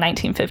journal in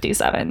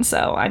 1957.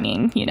 So, I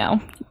mean, you know,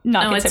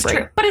 not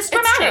contemporary, but it's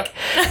dramatic.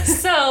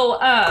 So,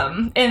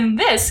 in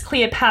this,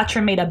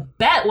 Cleopatra made a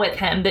bet with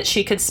him that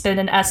she could spend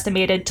an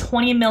estimated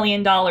 $20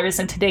 million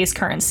in today's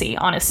currency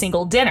on a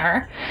single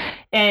dinner.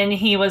 And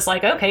he was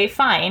like, okay,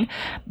 fine.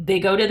 They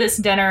go to this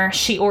dinner.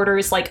 She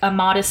orders like a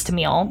modest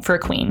meal for a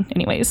queen.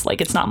 Anyways,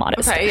 like it's not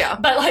modest. Okay, yeah.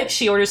 But like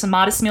she orders a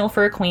modest meal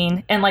for a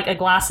queen and like a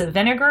glass of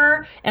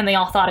vinegar. And they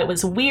all thought it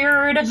was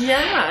weird.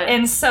 Yeah.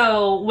 And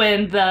so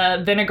when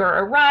the vinegar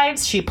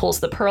arrives, she pulls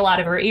the pearl out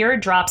of her ear,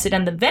 drops it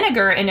in the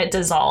vinegar, and it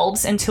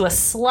dissolves into a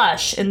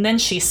slush. And then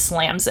she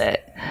slams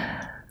it.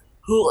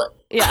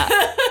 Yeah.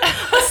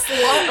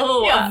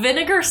 A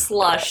vinegar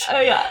slush. Oh,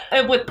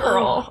 yeah. With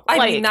pearl.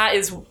 I mean, that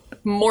is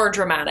more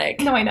dramatic.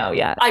 No, I know,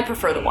 yeah. I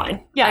prefer the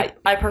wine. Yeah.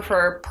 I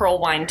prefer pearl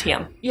wine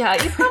TM. Yeah,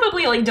 you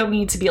probably like don't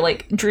need to be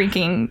like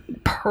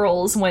drinking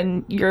pearls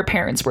when your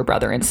parents were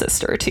brother and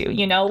sister too,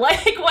 you know?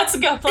 Like what's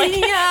going like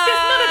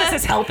none of this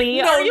is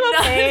healthy. Are you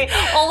okay?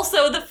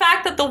 Also, the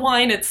fact that the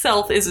wine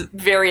itself is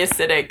very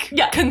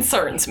acidic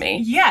concerns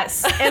me.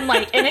 Yes. And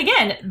like and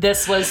again,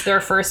 this was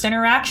their first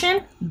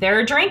interaction.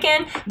 They're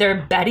drinking,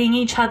 they're betting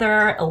each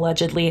other,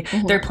 allegedly.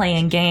 Mm-hmm. They're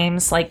playing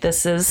games. Like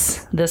this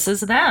is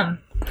them.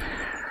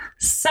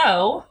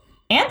 So,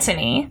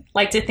 Antony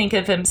liked to think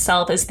of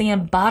himself as the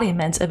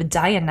embodiment of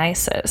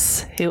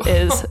Dionysus, who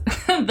is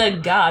the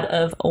god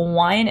of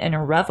wine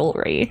and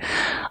revelry.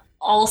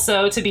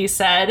 Also to be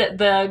said,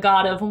 the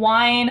god of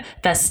wine,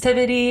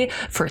 festivity,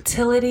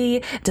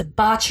 fertility,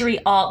 debauchery,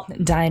 all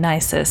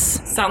Dionysus.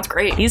 Sounds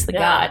great. He's the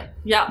god.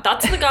 Yeah,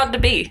 that's the god to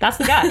be. That's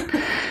the god.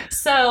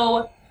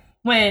 So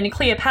when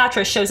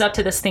Cleopatra shows up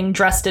to this thing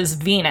dressed as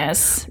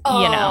Venus,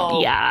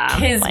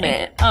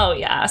 kismet.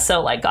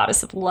 So like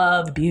goddess of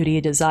love,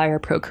 beauty, desire,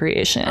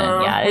 procreation.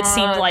 Yeah, it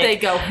seemed like they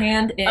go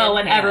hand in hand.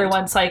 hand.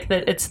 Everyone's like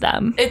that. It's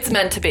them. It's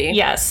meant to be.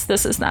 Yes,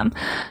 this is them.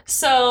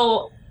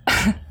 So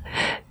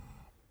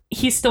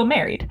he's still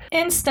married,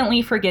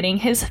 instantly forgetting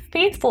his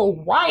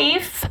faithful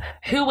wife,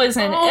 who was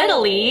in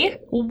Italy,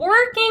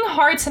 working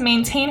hard to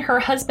maintain her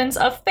husband's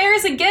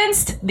affairs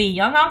against the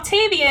young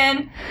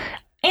Octavian.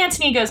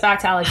 Antony goes back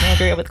to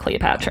Alexandria with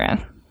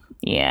Cleopatra.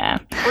 Yeah.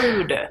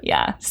 Rude.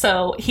 Yeah.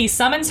 So he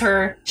summons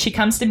her. She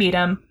comes to meet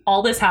him.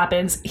 All this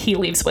happens. He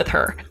leaves with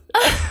her.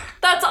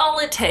 That's all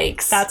it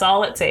takes. That's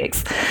all it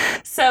takes.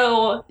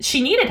 So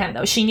she needed him,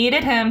 though. She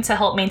needed him to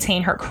help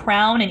maintain her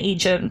crown and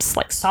Egypt's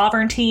like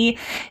sovereignty.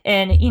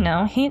 And, you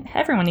know,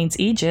 everyone needs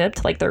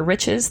Egypt, like their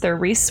riches, their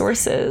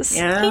resources.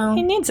 Yeah.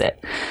 He needs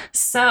it.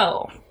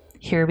 So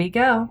here we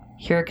go.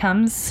 Here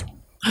comes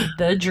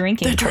the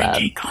drinking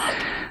club.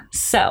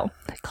 So,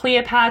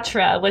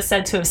 Cleopatra was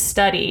said to have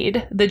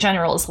studied the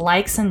general's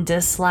likes and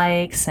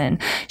dislikes,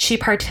 and she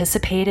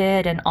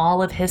participated in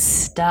all of his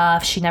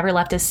stuff. She never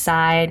left his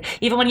side.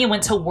 Even when he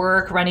went to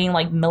work running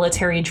like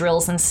military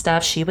drills and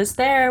stuff, she was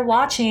there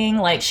watching.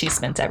 Like, she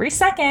spent every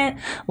second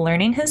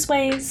learning his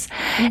ways.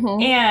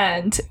 Mm-hmm.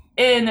 And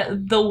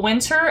in the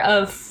winter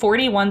of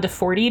 41 to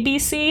 40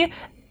 BC,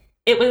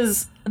 it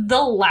was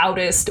the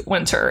loudest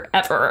winter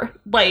ever.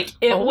 Like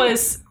it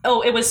was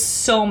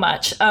so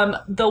much.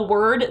 The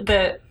word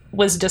that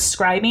was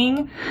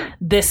describing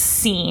this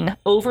scene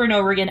over and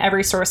over again,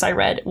 every source I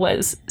read,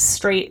 was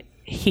straight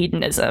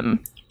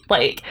hedonism.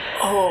 Like,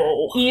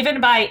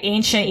 even by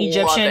ancient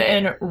Egyptian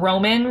and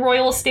Roman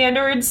royal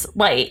standards,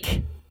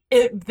 like,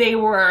 they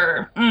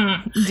were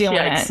doing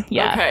it.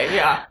 Yeah. Okay,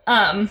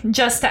 yeah.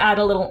 Just to add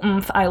a little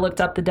oomph, I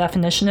looked up the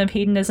definition of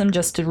hedonism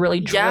just to really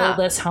drill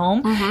this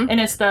home.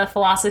 And it's the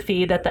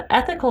philosophy that the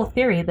ethical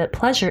theory that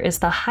pleasure is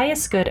the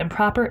highest good and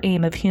proper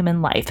aim of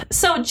human life.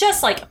 So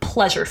just like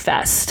pleasure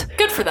fest.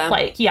 Good for them.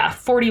 Like,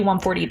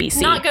 4140 BC.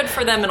 Not good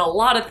for them in a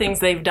lot of things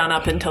they've done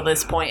up until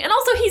this point. And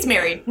also he's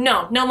married.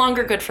 No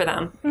longer good for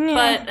them.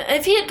 Yeah. But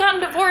if he had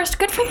gotten divorced,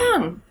 good for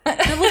them. They're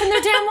living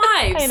their damn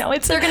lives. I know.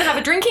 They're going to have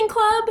a drinking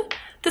club.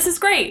 This is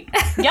great.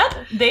 Yep.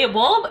 They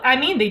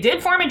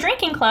did form a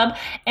drinking club,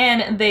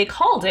 and they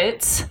called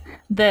it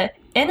the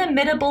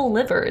Inimitable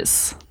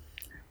Livers.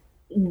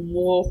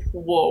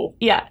 Whoa.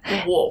 Yeah.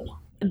 Whoa.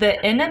 The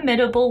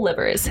Inimitable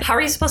Livers. How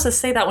are you supposed to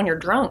say that when you're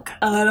drunk?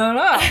 I don't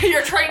know.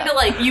 You're trying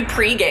to, you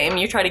pregame,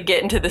 you try to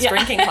get into this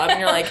drinking club, and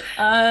you're like,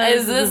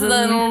 is this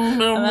the...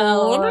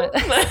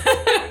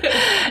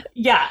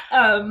 Yeah.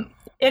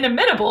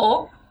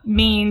 Inimitable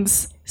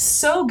means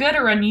so good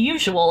or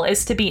unusual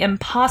as to be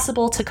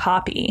impossible to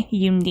copy.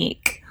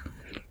 Unique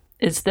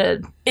is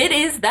the... It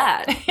is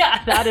that.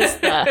 Yeah, that is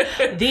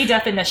the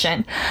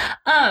definition.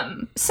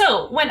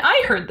 So when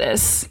I heard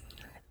this,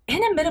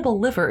 inimitable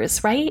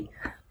livers, right?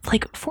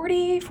 Like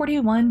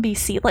 41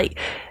 BC, like...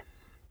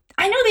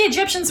 I know the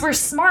Egyptians were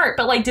smart,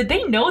 but did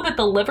they know that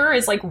the liver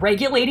is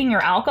regulating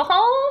your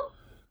alcohol?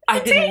 I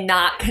did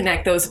not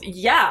connect those.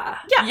 Yeah.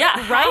 Yeah.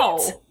 How?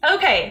 Right?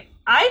 Okay.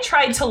 I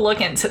tried to look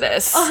into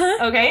this,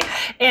 okay?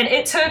 And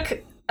it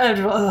took a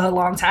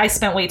long time. I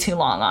spent way too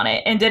long on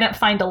it and didn't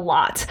find a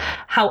lot.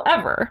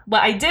 However,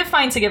 what I did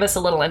find to give us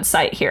a little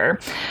insight here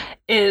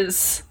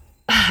is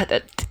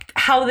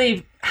how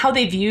they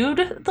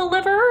viewed the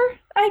liver,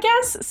 I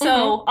guess.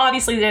 So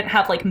obviously they didn't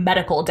have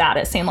medical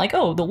data saying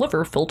the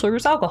liver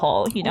filters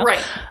alcohol,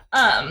 Right.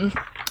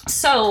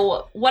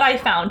 So what I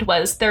found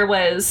was there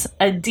was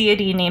a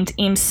deity named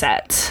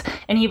Imset,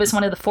 and he was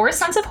one of the 4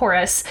 sons of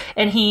Horus,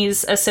 and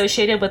he's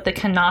associated with the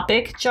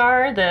canopic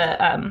jar.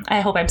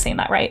 I hope I'm saying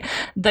that right.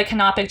 The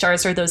canopic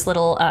jars are those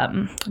little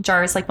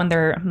jars when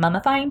they're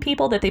mummifying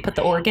people that they put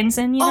the organs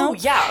in, Oh,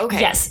 yeah, okay.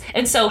 Yes.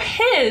 And so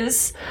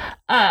his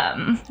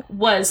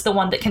was the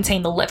one that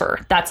contained the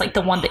liver. That's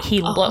the one that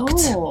he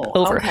looked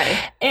over. Okay.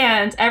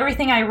 And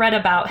everything I read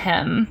about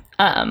him,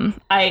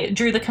 I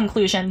drew the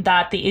conclusion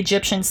that the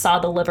Egyptians saw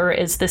the liver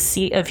as the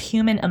seat of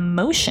human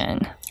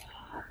emotion.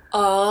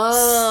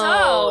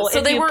 Oh,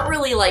 so they weren't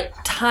really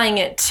tying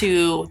it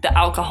to the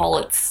alcohol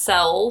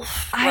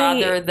itself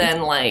rather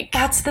than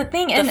that's the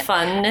thing, the and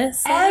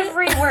funness.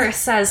 Everywhere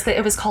says that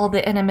it was called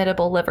the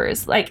inimitable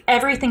livers.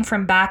 Everything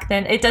from back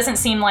then, it doesn't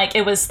seem like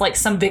it was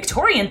some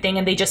Victorian thing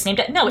and they just named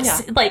it. No,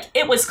 it's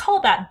it was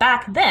called that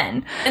back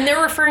then, and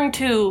they're referring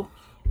to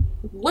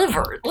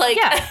liver.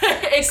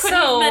 It couldn't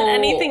have meant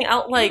anything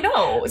else.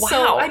 No. Wow.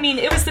 So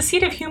it was the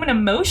seat of human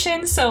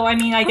emotion. So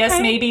I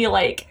guess maybe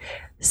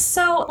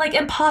so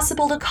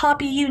impossible to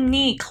copy,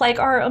 unique,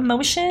 our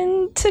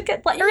emotion to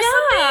get something.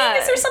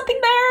 Is there something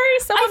there?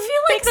 I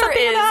feel like there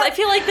is. I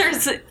feel like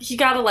there's, you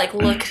gotta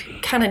look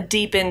kind of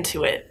deep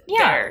into it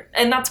there.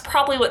 And that's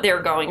probably what they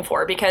were going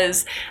for,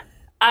 because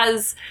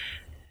as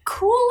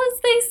cool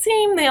as they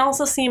seem, they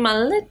also seem a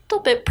little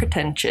bit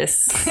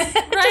pretentious.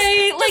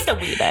 Right? Just a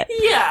wee bit.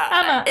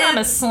 Yeah. I'm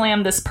gonna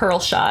slam this pearl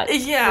shot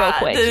real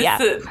quick.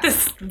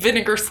 This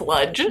vinegar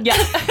sludge. Yeah.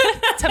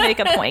 To make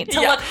a point.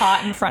 To look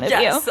hot in front of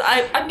you.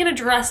 I'm going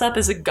to dress up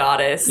as a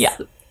goddess. Yeah.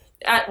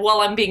 While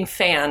I'm being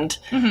fanned.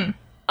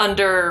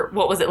 Under,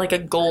 what was it, a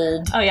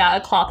gold... Oh, yeah,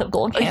 a cloth of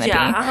gold canopy.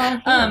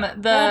 Yeah. A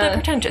little bit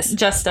pretentious.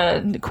 Just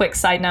a quick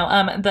side note.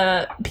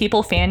 The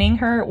people fanning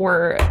her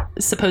were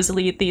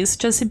supposedly these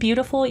just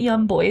beautiful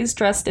young boys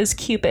dressed as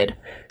Cupid.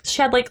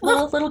 She had,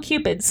 little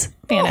Cupids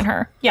fanning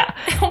her. Yeah.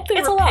 I hope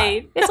they were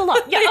paid. It's a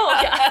lot. Yeah. Oh,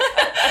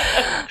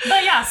 yeah.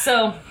 But, yeah,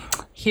 so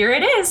here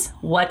it is.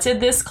 What did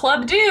this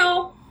club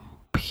do?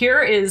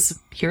 Here's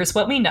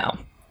what we know.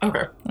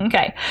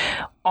 Okay.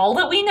 All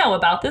that we know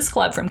about this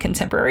club from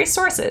contemporary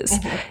sources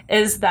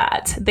is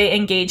that they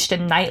engaged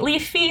in nightly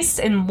feasts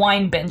and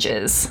wine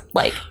binges,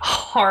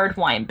 hard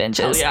wine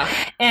binges. Oh, yeah.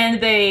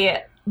 And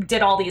they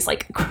did all these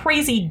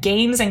crazy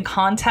games and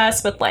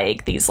contests with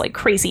these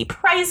crazy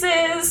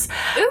prizes.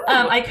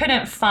 I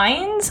couldn't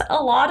find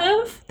a lot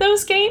of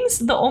those games.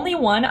 The only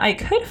one I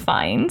could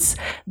find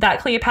that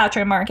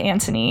Cleopatra and Mark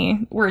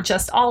Antony were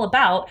just all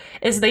about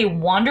is they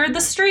wandered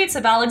the streets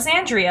of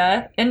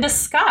Alexandria in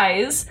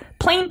disguise,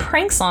 playing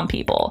pranks on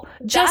people.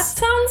 That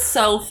sounds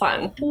so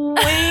fun.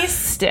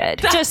 Wasted.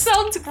 That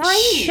sounds great.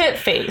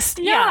 Shit-faced.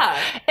 Yeah.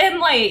 And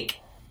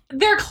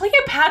they're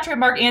Cleopatra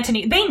and Mark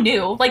Antony. They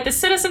knew. The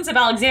citizens of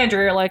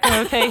Alexandria are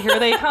okay, here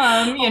they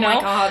come, you know. Oh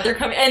my God, they're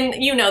coming. And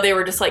they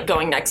were just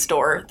going next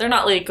door. They're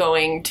not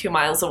going 2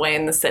 miles away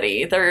in the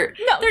city. They're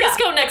just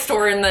going next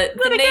door, and the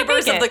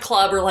neighbors of the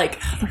club are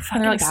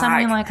they're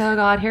suddenly oh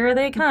God, here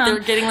they come.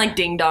 They're getting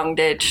ding dong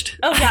ditched.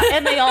 Oh yeah,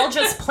 and they all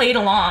just played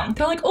along.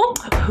 They're oh,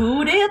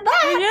 who did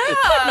that? Yeah.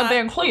 Couldn't have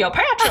been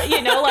Cleopatra.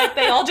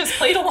 They all just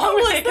played along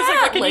with it because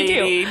they that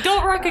lady.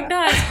 Don't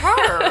recognize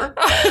her.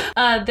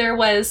 There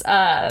was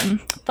a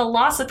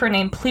philosopher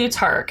named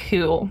Plutarch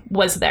who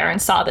was there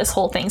and saw this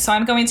whole thing. So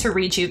I'm going to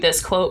read you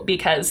this quote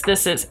because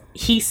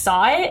he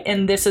saw it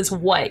and this is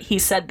what he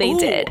said they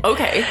did.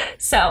 Okay.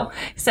 So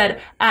he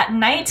said, at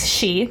night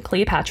she,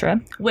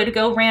 Cleopatra, would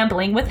go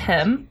rambling with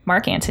him,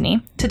 Mark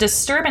Antony, to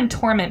disturb and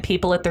torment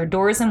people at their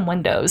doors and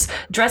windows,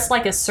 dressed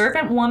like a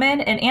servant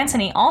woman, and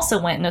Antony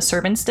also went in a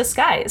servant's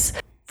disguise.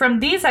 From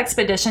these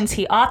expeditions,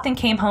 he often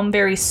came home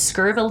very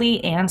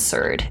scurvily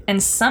answered,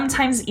 and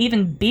sometimes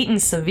even beaten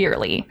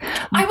severely.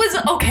 I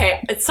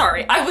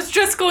was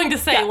just going to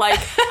say, I feel like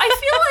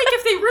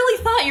if they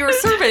really thought you were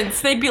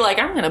servants, they'd be like,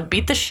 I'm going to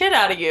beat the shit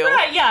out of you.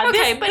 Right, yeah.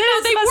 Okay, but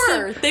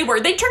no, they were.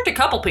 They tricked a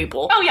couple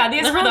people. Oh, yeah,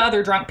 these were the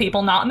other drunk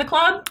people not in the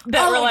club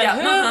that were like,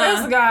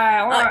 who's this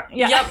guy?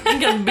 Yep, I'm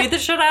going to beat the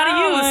shit out of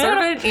you,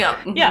 servant.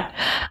 Yep.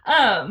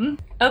 Yeah.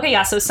 Okay,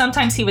 yeah, so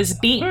sometimes he was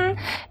beaten,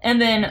 and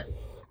then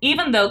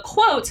even though,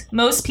 quote,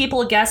 most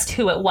people guessed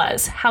who it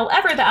was.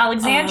 However, the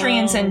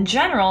Alexandrians in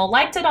general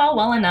liked it all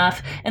well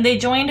enough, and they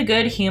joined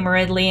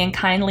good-humoredly and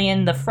kindly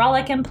in the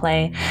frolic and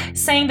play,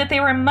 saying that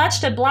they were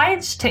much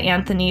obliged to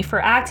Antony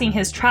for acting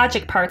his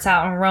tragic parts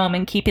out in Rome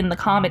and keeping the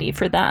comedy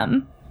for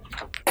them.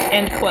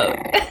 End quote.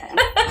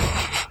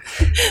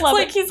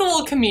 He's a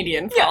little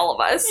comedian for all of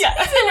us. Yeah.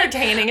 It's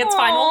entertaining. It's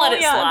fine. We'll let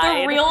it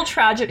slide. The real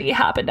tragedy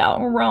happened out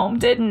in Rome,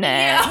 didn't it?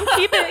 Yeah.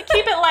 Keep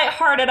it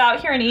lighthearted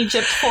out here in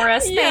Egypt for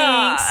us.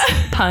 Yeah.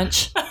 Thanks.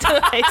 Punch to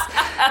the face.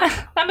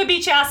 I'm gonna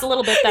beat your ass a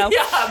little bit, though.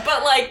 Yeah,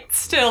 but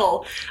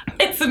still,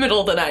 it's the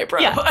middle of the night, bro.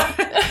 Yeah.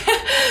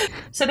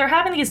 So they're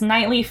having these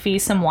nightly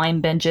feasts and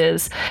wine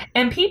binges,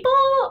 and people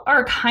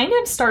are kind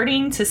of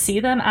starting to see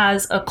them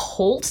as a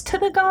cult to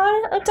the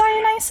god of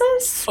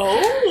Dionysus.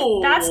 Oh.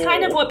 That's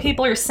kind of what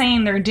people are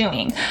saying they're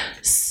doing.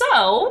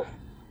 So,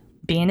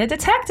 being a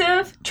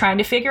detective, trying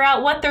to figure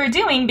out what they're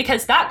doing,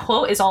 because that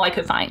quote is all I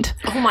could find.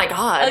 Oh my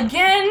god.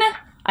 Again,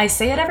 I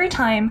say it every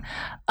time.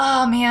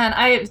 Oh man,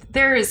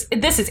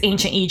 this is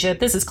ancient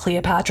Egypt. This is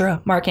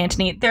Cleopatra, Mark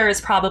Antony. There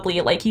is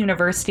probably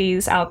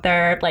universities out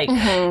there,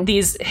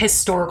 these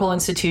historical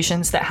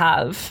institutions that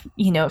have,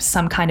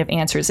 some kind of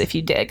answers if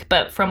you dig.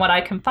 But from what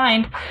I can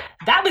find,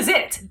 that was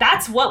it.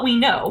 That's what we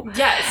know.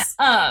 Yes.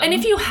 And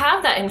if you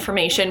have that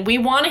information, we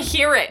want to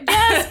hear it.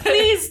 Yes,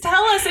 please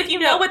tell us if you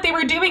know what they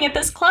were doing at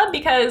this club,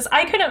 because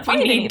I couldn't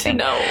find anything.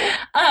 To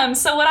know.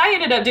 So what I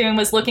ended up doing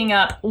was looking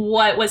up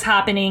what was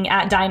happening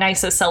at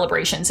Dionysus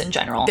celebrations in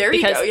general. There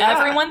you go. Yeah.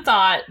 Everyone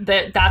thought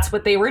that that's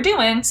what they were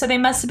doing, so they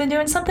must have been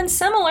doing something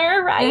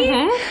similar, right?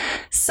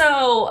 Mm-hmm.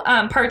 So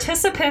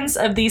participants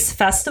of these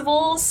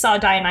festivals saw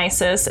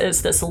Dionysus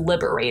as this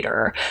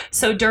liberator.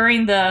 So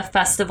during the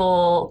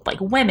festival,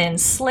 women,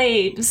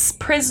 slaves,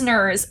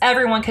 prisoners,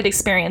 everyone could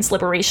experience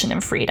liberation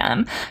and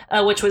freedom,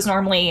 which was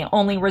normally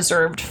only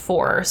reserved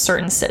for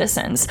certain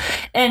citizens.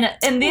 And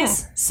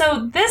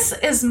so this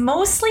is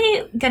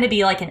mostly going to be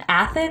in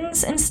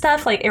Athens and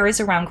stuff, areas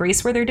around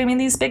Greece where they're doing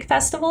these big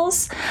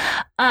festivals.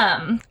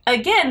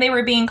 Again, they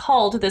were being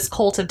called this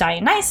cult of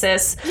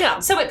Dionysus. Yeah.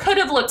 So it could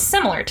have looked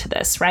similar to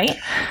this, right?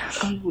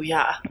 Oh,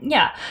 yeah.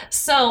 Yeah.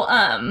 So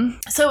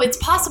it's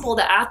possible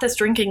that at this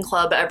drinking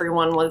club,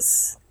 everyone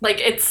was,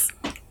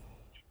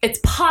 it's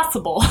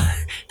possible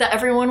that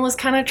everyone was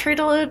kind of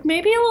treated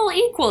maybe a little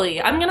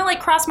equally. I'm going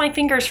to, cross my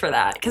fingers for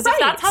that. Because if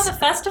that's how the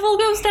festival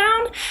goes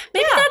down,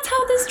 maybe that's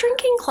how this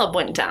drinking club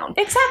went down.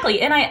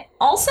 Exactly. And I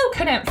also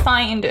couldn't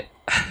find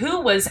who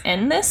was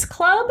in this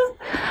club.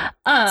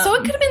 So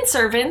it could have been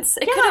servants.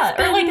 It could have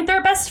been... or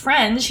their best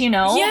friends,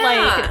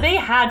 Yeah. They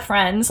had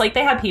friends. They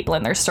had people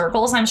in their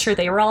circles. I'm sure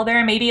they were all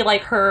there. Maybe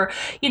her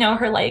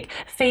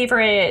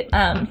favorite,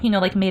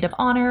 maid of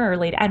honor or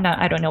lady.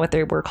 I don't know what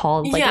they were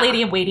called.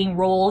 Lady in waiting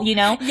role,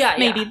 Yeah.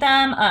 Maybe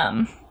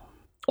them.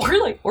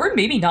 Or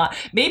maybe not.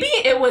 Maybe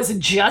it was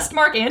just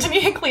Mark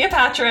Antony and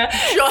Cleopatra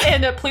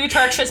and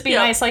Plutarch just being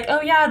nice,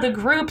 oh yeah, the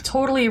group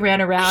totally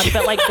ran around,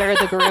 but they're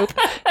the group.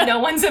 No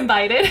one's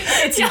invited.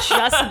 It's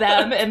just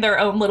them in their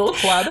own little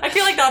club. I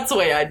feel like that's the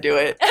way I'd do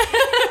it.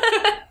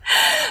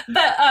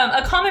 But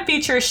a common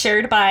feature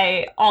shared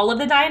by all of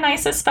the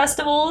Dionysus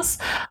festivals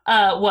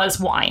was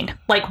wine.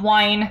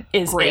 Wine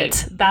is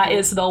great. That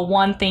is the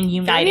one thing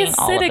uniting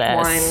all of this. Acidic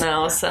wine,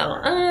 though, so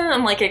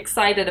I'm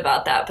excited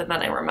about that, but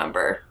then I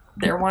remember...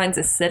 Their wine's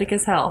acidic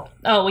as hell.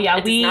 Oh, yeah.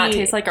 It does not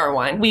taste like our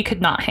wine. We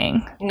could not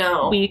hang.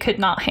 No. We could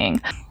not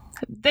hang.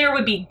 There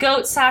would be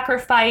goats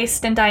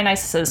sacrificed in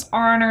Dionysus'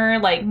 honor.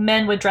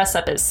 Men would dress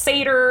up as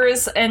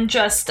satyrs, and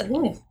just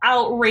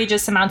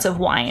outrageous amounts of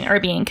wine are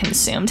being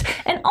consumed.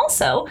 And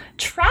also,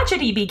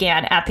 tragedy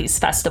began at these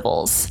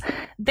festivals.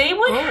 They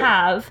would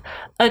have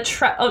a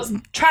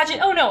tragedy.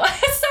 Oh no,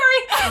 sorry,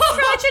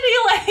 tragedy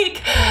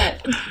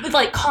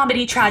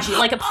comedy tragedy,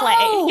 a play.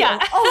 Oh, yeah.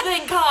 Oh,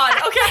 thank God.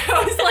 Okay,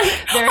 I was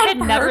there had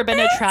never been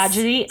a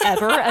tragedy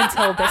ever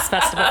until this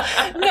festival.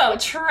 No,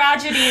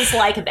 tragedies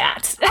like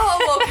that.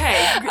 Oh, okay.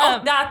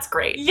 That's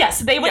great. Yes,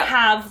 they would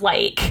have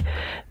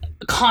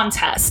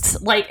contests,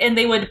 like, and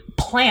they would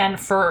plan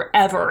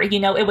forever. You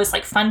know, it was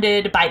like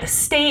funded by the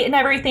state and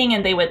everything,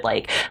 and they would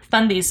like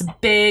fund these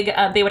big,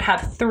 they would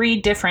have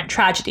 3 different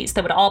tragedies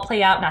that would all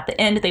play out, and at the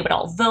end they would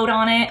all vote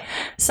on it.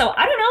 So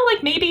I don't know,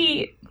 like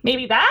maybe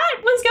that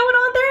was going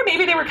on there.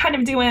 Maybe they were kind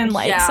of doing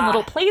like some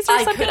little plays or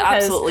something. I could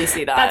absolutely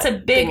see that. That's a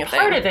big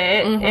part of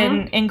it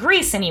in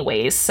Greece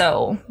anyways.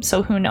 So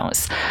who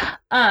knows?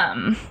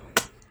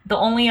 The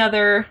only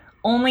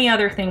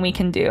other thing we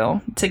can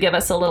do to give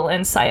us a little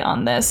insight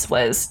on this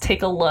was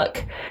take a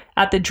look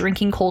at the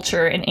drinking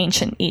culture in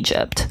ancient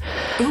Egypt.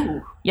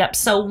 Ooh. Yep.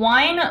 So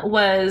wine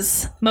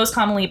was most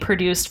commonly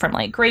produced from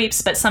like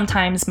grapes, but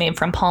sometimes made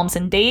from palms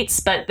and dates.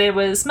 But it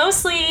was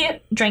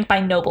mostly drank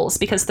by nobles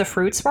because the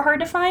fruits were hard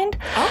to find.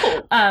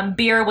 Oh.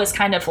 Beer was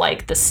kind of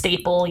like the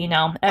staple, you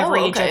know,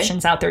 every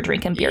Egyptian's out there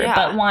drinking beer. Yeah.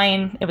 But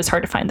wine, it was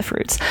hard to find the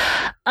fruits.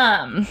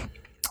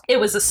 It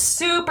was a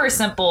super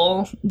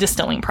simple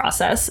distilling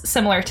process,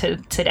 similar to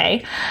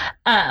today.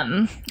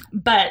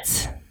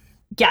 But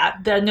yeah,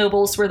 the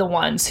nobles were the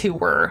ones who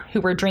were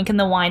drinking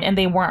the wine, and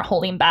they weren't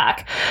holding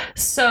back.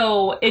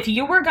 So if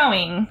you were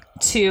going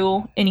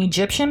to an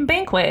Egyptian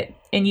banquet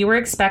and you were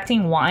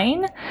expecting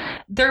wine,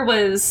 there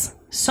was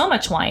so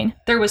much wine.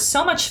 There was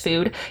so much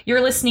food.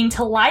 You're listening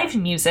to live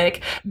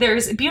music.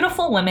 There's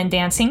beautiful women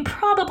dancing,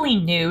 probably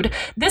nude.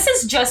 This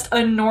is just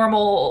a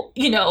normal,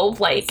 you know,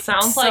 like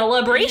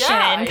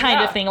celebration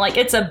kind of thing. Like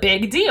it's a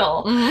big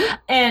deal. Mm-hmm.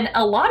 And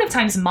a lot of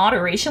times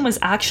moderation was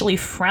actually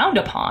frowned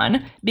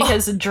upon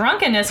because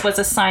drunkenness was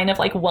a sign of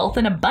like wealth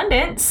and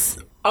abundance.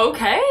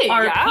 Okay.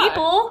 Our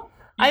people.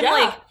 I'm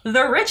like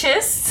the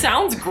richest.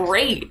 Sounds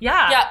great.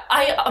 Yeah.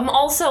 Yeah. I'm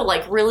also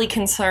like really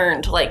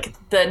concerned. Like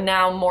the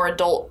now more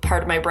adult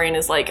part of my brain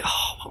is like,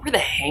 oh, what were the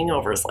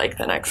hangovers like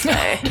the next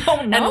day? I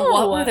don't know. And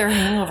what were their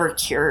hangover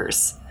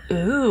cures?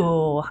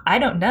 Ooh, I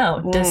don't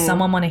know. Does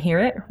someone want to hear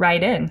it?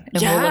 Write in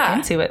and we'll look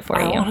into it for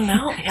you. I want to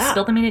know. Yeah.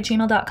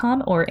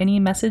 Spillthemeat@gmail.com or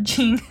any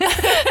messaging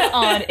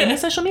on any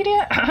social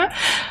media.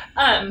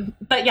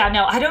 But yeah,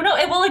 no, I don't know.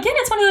 Well, again,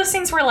 it's one of those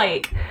things where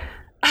like,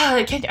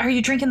 are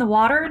you drinking the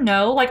water?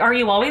 No. Like, are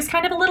you always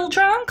kind of a little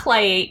drunk?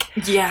 Like,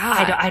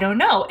 yeah. I don't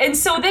know. And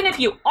so then if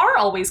you are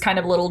always kind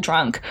of a little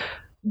drunk,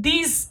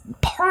 these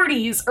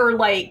parties are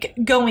like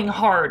going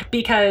hard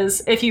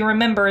because if you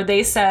remember,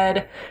 they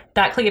said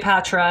that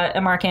Cleopatra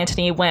and Mark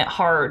Antony went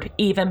hard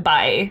even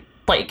by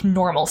like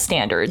normal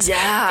standards.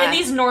 Yeah. And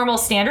these normal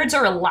standards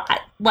are a lot.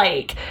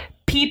 Like,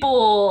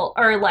 people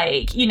are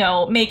like, you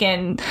know,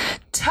 making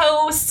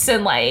toasts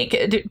and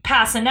like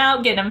passing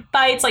out, getting in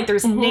fights. Like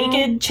there's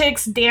naked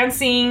chicks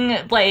dancing,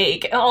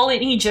 like all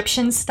in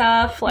Egyptian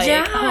stuff. Like,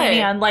 oh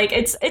man, like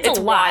it's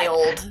a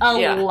wild.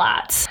 A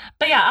lot.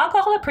 But yeah,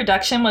 alcoholic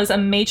production was a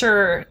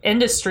major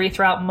industry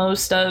throughout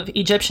most of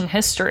Egyptian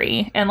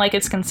history. And like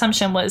its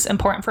consumption was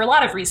important for a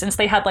lot of reasons.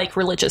 They had like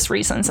religious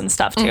reasons and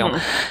stuff too.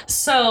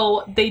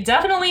 So they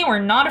definitely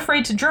were not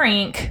afraid to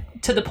drink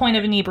to the point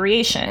of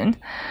inebriation.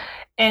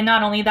 And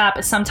not only that,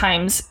 but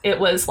sometimes it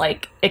was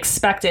like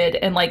expected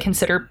and like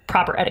considered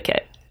proper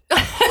etiquette.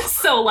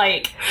 So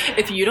like,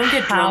 if you don't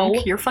get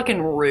drunk, you're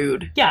fucking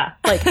rude. Yeah.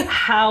 Like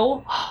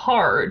how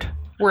hard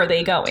were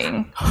they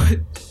going?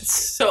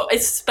 So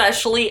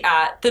especially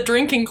at the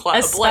drinking club.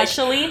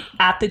 Especially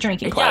at the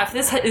drinking club. Yeah, if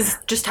this is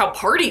just how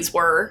parties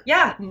were.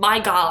 Yeah. My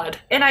God.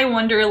 And I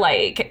wonder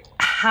like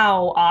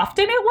how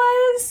often it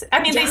was.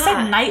 I mean, they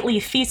said nightly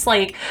feasts.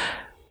 Like,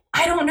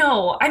 I don't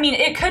know. I mean,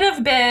 it could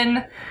have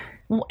been...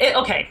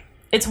 okay,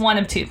 it's one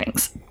of two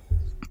things.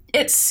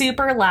 It's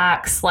super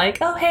lax, like,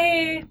 oh,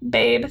 hey,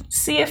 babe,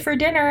 see you for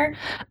dinner.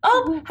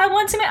 Oh, I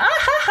want to meet,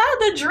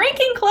 the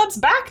drinking club's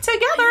back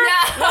together.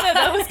 Yeah. One of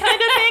those kind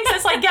of things.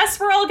 It's like, guess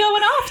we're all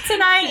going off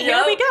tonight. Yep.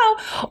 Here we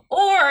go.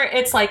 Or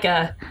it's like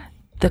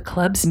the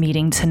club's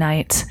meeting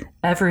tonight.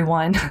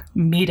 Everyone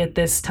meet at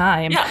this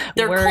time. Yeah,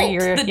 they're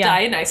cult.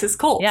 Dionysus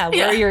cult. Yeah,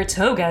 wear your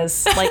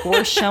togas. Like,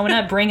 we're showing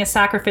up, bring a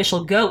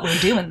sacrificial goat. We're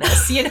doing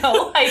this, you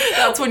know? Like,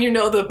 that's when you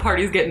know the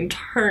party's getting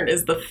turned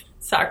is the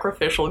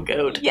sacrificial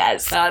goat.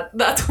 Yes.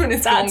 That's when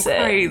it's going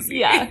crazy.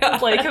 Yeah.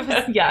 Like,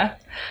 yeah.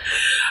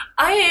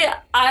 I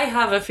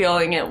have a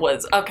feeling it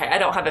was, okay, I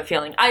don't have a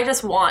feeling. I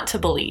just want to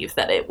believe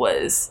that it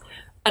was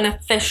an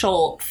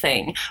official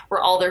thing where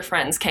all their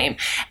friends came.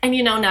 And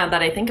you know, now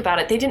that I think about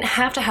it, they didn't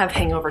have to have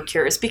hangover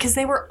cures because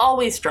they were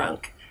always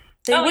drunk.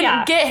 They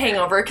wouldn't get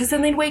hangover because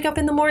then they'd wake up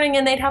in the morning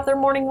and they'd have their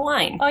morning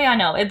wine. Oh yeah,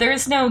 no,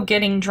 there's no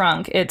getting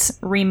drunk. It's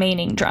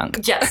remaining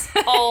drunk. Yes,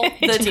 all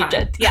the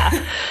time.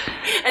 Yeah.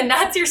 And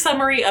that's your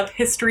summary of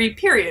history,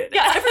 period.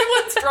 Yeah,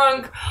 everyone's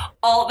drunk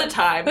all the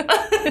time.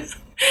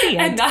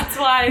 And that's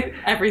why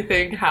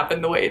everything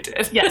happened the way it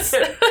did. Yes.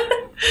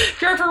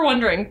 If you're ever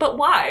wondering, but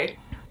why?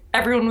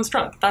 Everyone was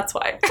drunk. That's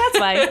why. That's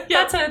why.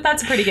 Yeah.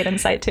 That's a pretty good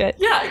insight to it.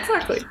 Yeah,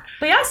 exactly.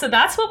 But yeah, so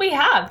that's what we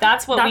have.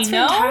 That's what we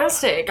know.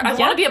 That's fantastic. I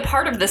want to be a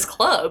part of this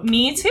club.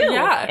 Me too.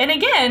 Yeah. And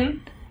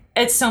again,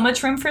 it's so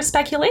much room for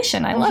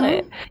speculation. I love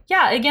it.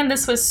 Yeah, again,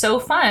 this was so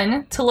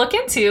fun to look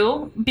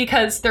into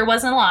because there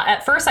wasn't a lot.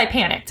 At first, I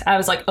panicked. I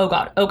was like, oh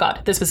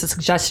God, this was a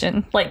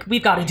suggestion. Like,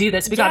 we've got to do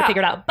this. We got to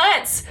figure it out.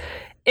 But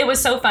it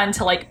was so fun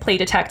to like play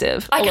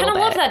detective. I kind of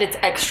love that it's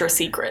extra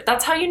secret.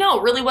 That's how you know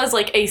it really was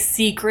like a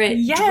secret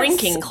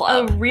drinking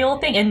club. A real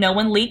thing. And no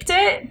one leaked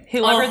it.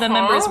 Whoever the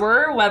members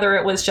were, whether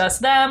it was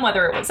just them,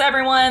 whether it was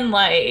everyone,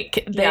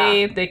 like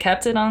they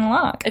kept it on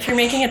lock. If you're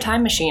making a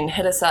time machine,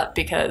 hit us up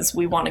because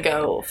we want to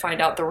go find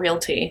out the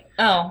realty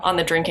on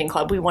the drinking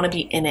club. We want to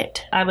be in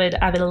it. I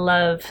would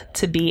love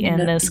to be in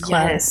this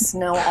club. Yes,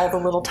 know all the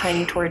little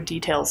tiny toward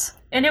details.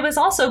 And it was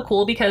also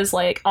cool because,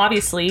 like,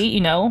 obviously,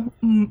 you know,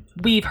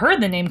 we've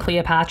heard the name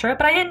Cleopatra,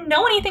 but I didn't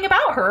know anything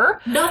about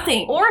her.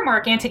 Nothing. Or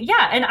Mark Antony.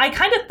 Yeah, and I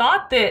kind of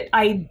thought that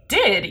I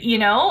did, you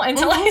know,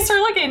 until I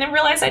started looking and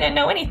realized I didn't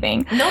know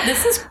anything. No,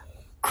 this is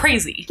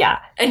crazy. Yeah.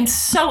 And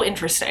so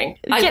interesting.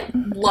 I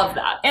love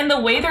that. And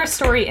the way their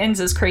story ends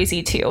is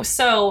crazy, too.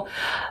 So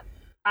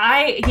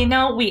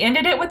we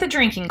ended it with the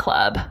drinking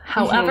club.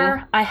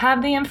 However, I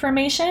have the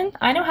information.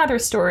 I know how their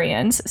story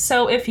ends.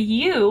 So if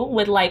you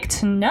would like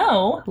to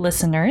know,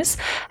 listeners,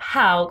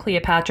 how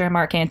Cleopatra and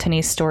Mark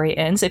Antony's story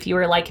ends, if you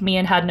were like me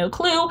and had no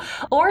clue,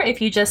 or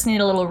if you just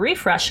need a little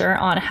refresher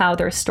on how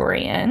their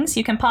story ends,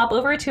 you can pop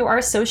over to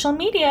our social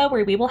media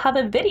where we will have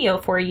a video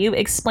for you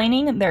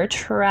explaining their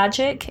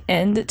tragic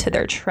end to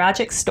their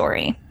tragic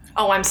story.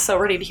 Oh, I'm so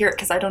ready to hear it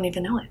because I don't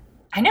even know it.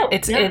 I know,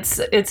 it's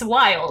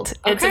wild.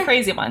 Okay. It's a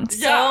crazy one.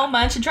 So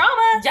much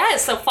drama.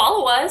 Yes, so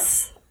follow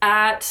us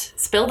at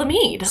Spill the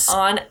Mead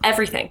on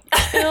everything.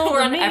 We're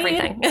on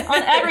everything.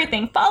 On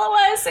everything. Follow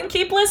us and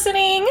keep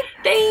listening.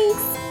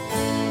 Thanks.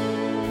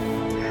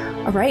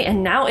 All right,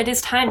 and now it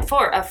is time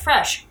for a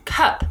fresh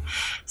cup.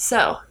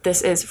 So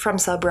this is from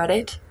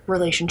subreddit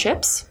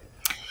Relationships.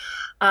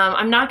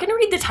 I'm not going to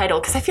read the title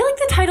because I feel like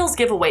the titles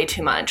give away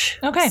too much.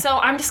 Okay. So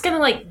I'm just going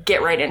to like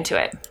get right into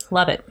it.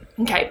 Love it.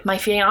 Okay, my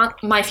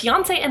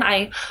fiance and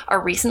I are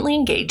recently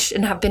engaged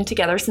and have been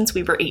together since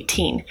we were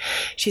 18.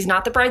 She's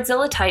not the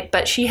bridezilla type,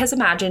 but she has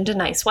imagined a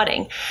nice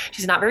wedding.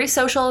 She's not very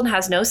social and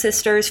has no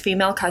sisters,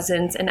 female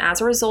cousins, and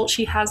as a result,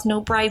 she has no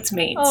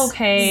bridesmaids.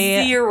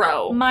 Okay.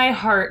 0. My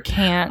heart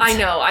can't. I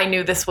know. I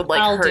knew this would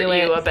hurt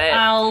you a bit.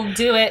 I'll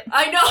do it.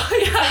 I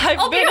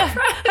know. Yeah.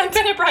 I've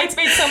been a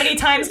bridesmaid so many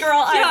times,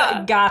 girl. Yeah.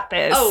 I've got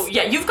this. Oh,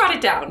 yeah. You've got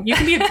it down. You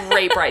can be a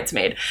great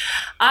bridesmaid.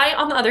 I,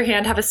 on the other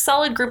hand, have a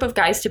solid group of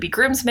guys to be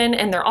groomsmen,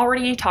 and they're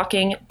already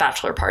talking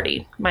bachelor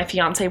party. My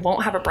fiance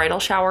won't have a bridal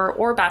shower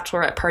or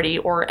bachelorette party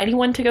or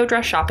anyone to go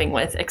dress shopping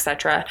with,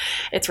 etc.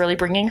 It's really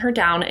bringing her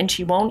down, and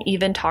she won't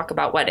even talk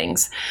about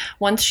weddings.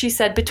 Once she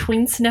said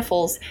between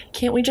sniffles,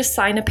 "Can't we just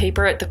sign a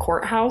paper at the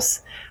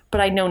courthouse?"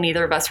 But I know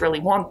neither of us really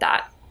want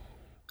that.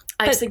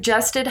 I've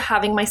suggested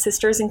having my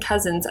sisters and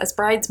cousins as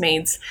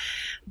bridesmaids,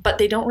 but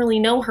they don't really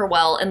know her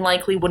well and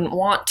likely wouldn't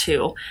want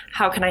to.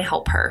 How can I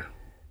help her?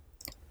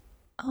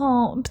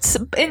 Oh,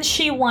 and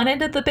she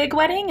wanted the big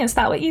wedding? Is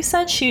that what you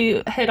said?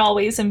 She had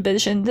always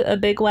envisioned a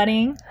big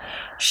wedding?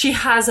 She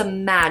has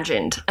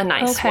imagined a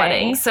nice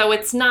wedding. So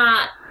it's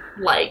not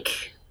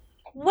like...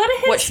 Would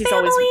his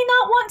family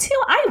not want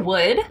to? I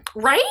would.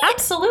 Right?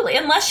 Absolutely.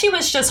 Unless she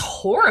was just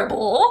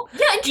horrible.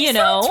 Yeah, and she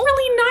sounds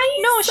really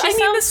nice. No, she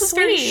sounds this was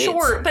very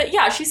short, but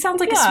yeah, she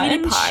sounds like a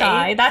sweetie pie.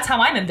 Shy. That's how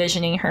I'm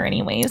envisioning her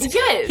anyways.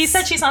 Yes. He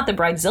said she's not the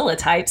bridezilla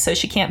type, so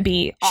she can't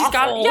be awful.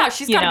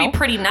 She's got to be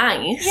pretty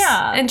nice.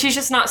 Yeah. And she's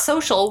just not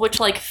social, which,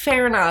 like,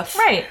 fair enough.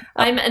 Right.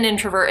 I'm an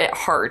introvert at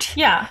heart.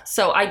 Yeah.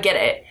 So I get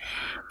it.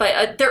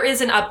 But there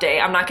is an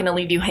update. I'm not going to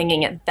leave you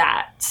hanging at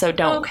that. So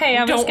don't worry. Okay,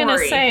 I was going to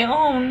say,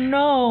 oh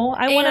no,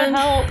 I want to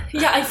help.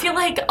 Yeah, I feel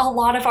like a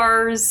lot of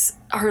our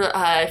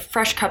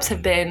fresh cups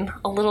have been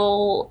a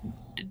little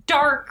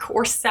dark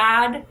or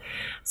sad.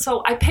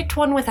 So I picked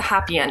one with a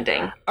happy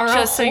ending. Are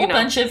just a whole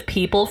bunch of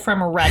people from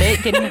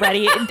Reddit getting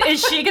ready?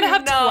 Is she going to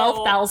have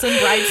 12,000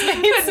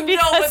 bridesmaids?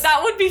 No, but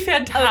that would be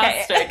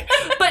fantastic. Okay.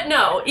 But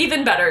no,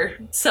 even better.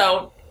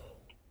 So,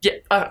 yeah.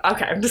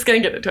 Okay, I'm just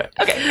going to get into it.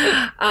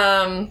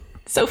 Okay.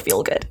 So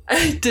feel good.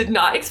 I did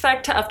not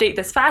expect to update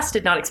this fast,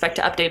 did not expect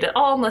to update at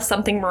all unless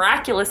something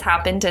miraculous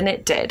happened, and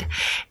it did.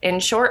 In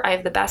short, I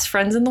have the best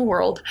friends in the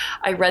world.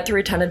 I read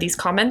through a ton of these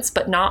comments,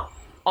 but not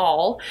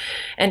all,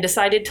 and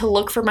decided to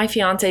look for my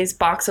fiance's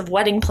box of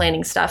wedding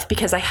planning stuff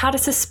because I had a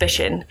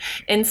suspicion.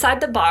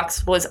 Inside the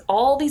box was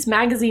all these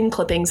magazine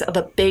clippings of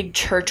a big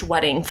church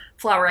wedding,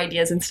 flower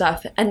ideas and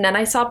stuff, and then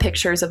I saw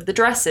pictures of the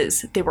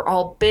dresses. They were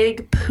all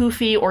big,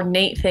 poofy,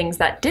 ornate things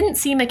that didn't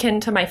seem akin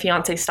to my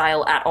fiance's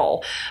style at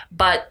all,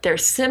 but they're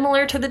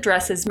similar to the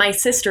dresses my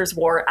sisters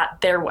wore at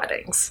their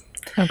weddings.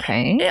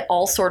 Okay. It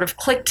all sort of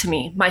clicked to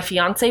me. My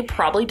fiance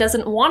probably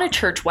doesn't want a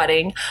church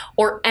wedding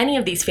or any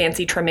of these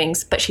fancy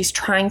trimmings, but she's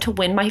trying to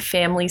win my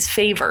family's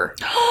favor.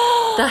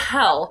 The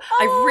hell?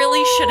 I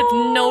really should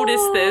have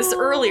noticed this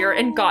earlier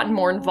and gotten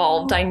more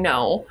involved, I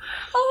know.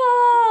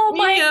 Oh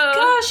my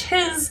gosh,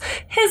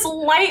 his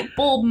light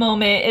bulb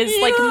moment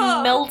is like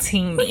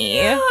melting me.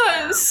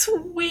 Yeah,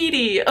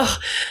 sweetie.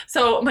 Ugh.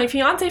 So my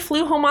fiance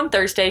flew home on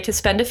Thursday to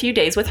spend a few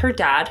days with her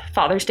dad,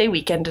 Father's Day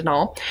weekend and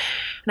all.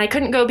 And I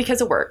couldn't go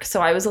because of work, so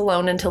I was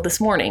alone until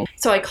this morning.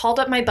 So I called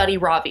up my buddy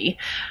Ravi.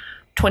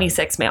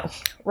 26 male.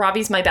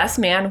 Ravi's my best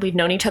man. We've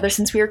known each other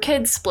since we were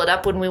kids, split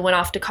up when we went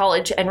off to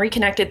college, and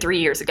reconnected 3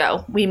 years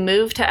ago. We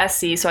moved to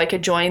SC so I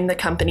could join the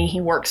company he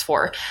works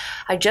for.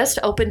 I just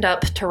opened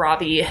up to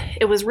Ravi.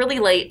 It was really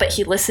late, but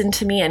he listened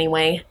to me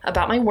anyway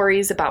about my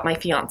worries about my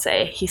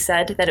fiance. He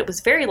said that it was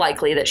very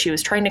likely that she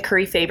was trying to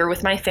curry favor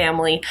with my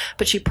family,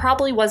 but she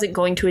probably wasn't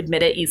going to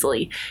admit it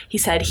easily. He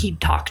said he'd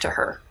talk to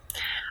her.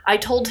 I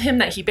told him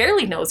that he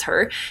barely knows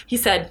her. He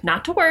said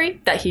not to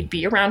worry, that he'd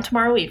be around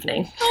tomorrow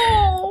evening.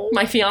 Oh.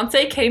 My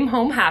fiance came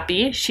home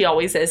happy. She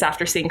always is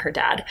after seeing her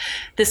dad.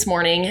 This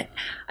morning,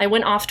 I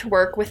went off to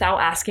work without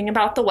asking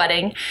about the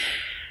wedding,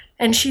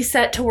 and she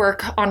set to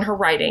work on her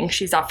writing.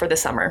 She's off for the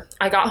summer.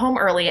 I got home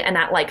early, and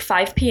at like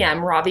 5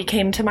 p.m., Ravi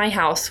came to my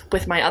house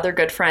with my other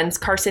good friends,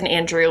 Carson,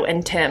 Andrew,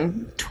 and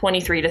Tim,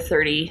 23 to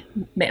 30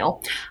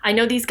 male. I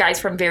know these guys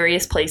from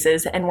various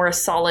places, and we're a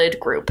solid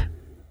group.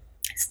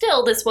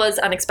 Still, this was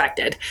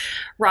unexpected.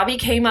 Ravi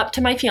came up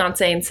to my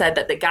fiance and said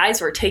that the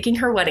guys were taking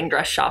her wedding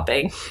dress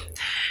shopping.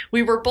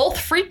 We were both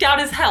freaked out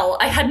as hell.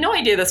 I had no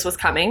idea this was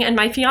coming, and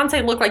my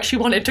fiance looked like she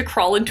wanted to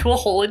crawl into a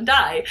hole and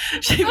die.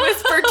 She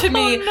whispered to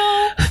me,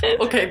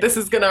 okay, this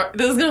is gonna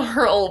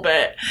hurt a little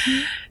bit.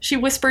 She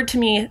whispered to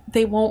me,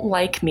 they won't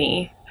like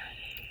me.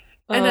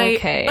 And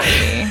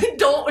I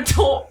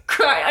don't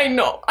cry. I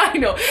know.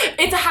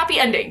 It's a happy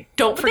ending.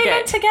 Don't forget.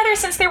 They've been together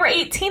since they were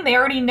 18. They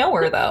already know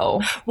her,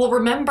 though. Well,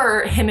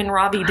 remember, him and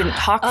Ravi didn't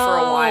talk for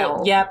a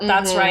while. Yep,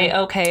 that's right.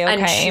 Okay.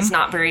 And she's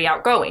not very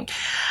outgoing.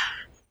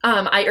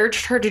 I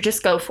urged her to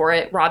just go for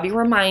it. Ravi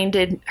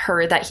reminded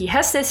her that he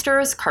has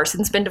sisters,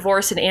 Carson's been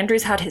divorced, and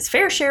Andrew's had his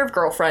fair share of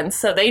girlfriends,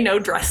 so they know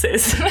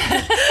dresses.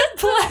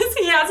 Plus,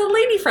 he has a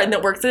lady friend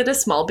that works at a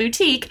small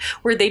boutique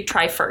where they'd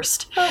try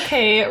first.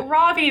 Okay,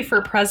 Ravi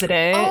for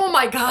president. Oh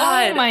my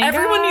God.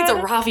 Everyone needs a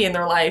Ravi in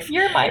their life.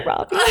 You're my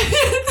Ravi.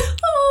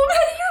 Oh,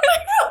 you're my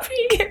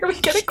Ravi. Are we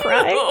gonna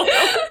cry?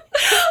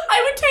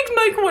 I would take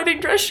Mike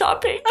wedding dress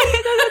shopping.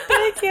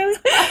 Thank you.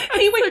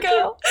 He would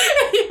go.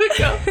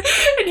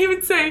 And he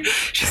would say,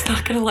 she's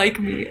not going to like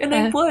me. And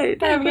I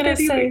would. I'm going to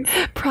say,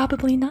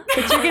 probably not.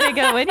 But you're going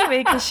to go anyway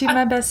because she's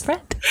my best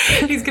friend.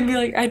 He's going to be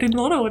like, I didn't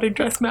want a wedding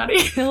dress, Maddie.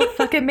 He'll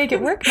fucking make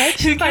it work, Mike.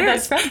 She's my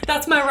best friend.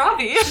 That's my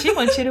Ravi. She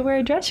wants you to wear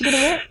a dress. You're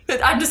going to wear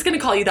it. I'm just going to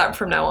call you that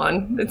from now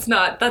on. That's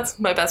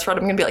my best friend.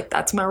 I'm going to be like,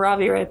 that's my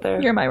Ravi right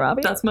there. You're my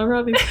Ravi. That's my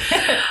Ravi.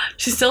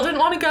 She still didn't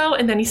want to go.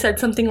 And then he said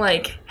something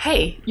like,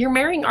 hey, you're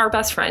marrying our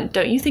best friend.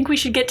 Don't you think we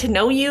should get to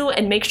know you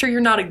and make sure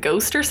you're not a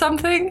ghost or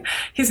something?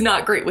 He's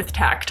not great with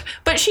tact.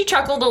 But she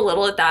chuckled a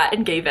little at that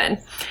and gave in.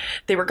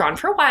 They were gone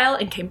for a while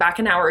and came back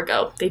an hour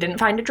ago. They didn't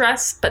find a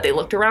dress, but they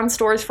looked around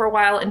stores for a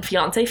while, and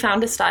fiance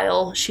found a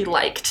style she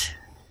liked.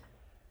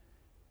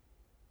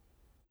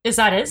 Is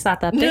that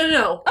big?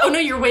 No. Oh, no,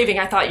 you're waving.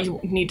 I thought you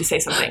need to say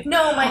something.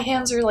 No, my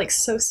hands are like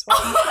so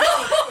sweaty.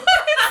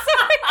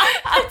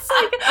 It's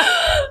like,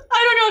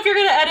 I don't know if you're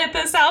going to edit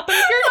this out, but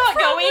if you're not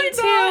going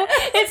to,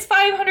 it's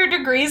 500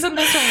 degrees in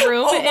this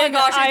room. Oh my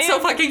gosh, it's so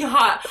fucking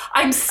hot.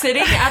 I'm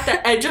sitting at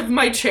the edge of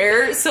my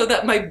chair so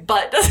that my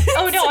butt doesn't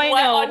sweat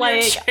on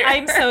your chair.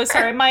 I'm so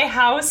sorry. My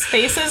house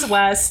faces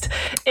west.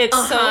 It's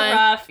so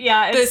rough.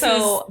 Yeah, this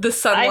is the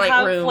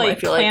sunlight room, I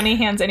feel like. clammy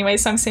hands anyway,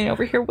 so I'm sitting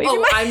over here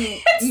waving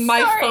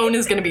my phone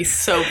is going to be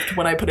soaked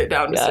when I put it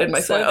down to sit in my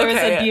sweat. So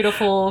there's a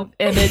beautiful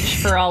image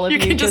for all of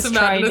you just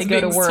trying to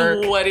go to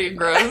work. Sweaty and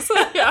gross.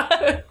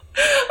 Yeah.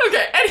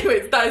 Okay,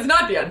 anyways, that is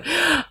not the end.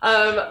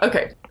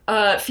 Okay.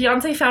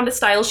 Fiance found a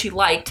style she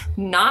liked,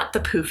 not the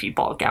poofy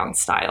ball gown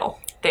style.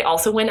 They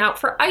also went out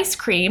for ice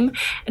cream,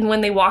 and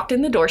when they walked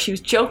in the door, she was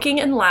joking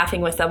and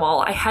laughing with them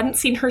all. I hadn't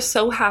seen her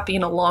so happy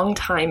in a long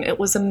time. It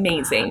was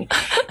amazing.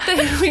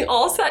 Then we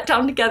all sat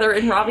down together,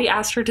 and Ravi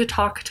asked her to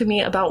talk to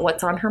me about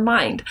what's on her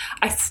mind.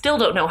 I still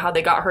don't know how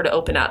they got her to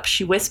open up.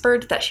 She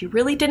whispered that she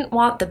really didn't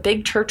want the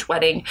big church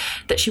wedding,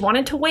 that she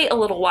wanted to wait a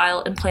little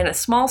while and plan a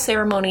small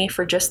ceremony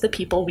for just the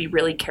people we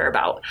really care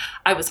about.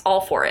 I was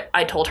all for it.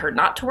 I told her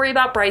not to worry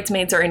about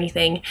bridesmaids or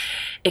anything.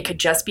 It could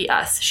just be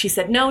us. She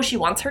said no, she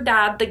wants her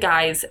dad, the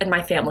guys, and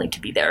my family to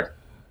be there.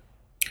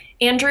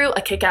 Andrew,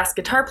 a kick-ass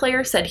guitar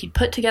player, said he'd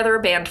put together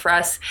a band for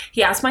us.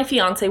 He asked my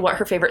fiance what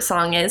her favorite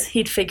song is.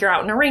 He'd figure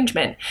out an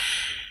arrangement.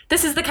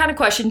 This is the kind of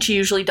question she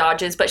usually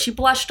dodges, but she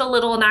blushed a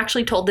little and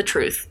actually told the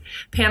truth.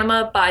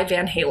 Panama by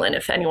Van Halen,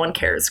 if anyone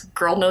cares.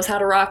 Girl knows how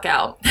to rock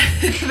out.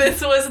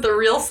 This was the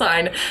real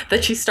sign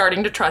that she's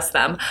starting to trust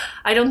them.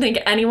 I don't think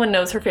anyone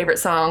knows her favorite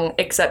song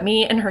except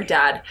me and her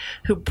dad,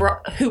 who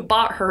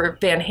bought her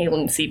Van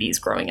Halen CDs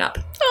growing up.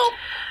 Oh.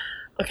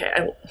 Okay,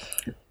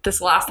 this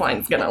last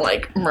line's gonna,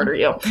 murder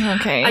you.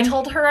 Okay. I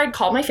told her I'd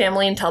call my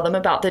family and tell them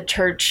about the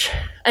church,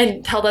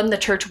 and tell them the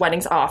church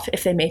wedding's off.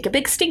 If they make a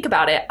big stink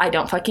about it, I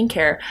don't fucking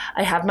care.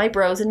 I have my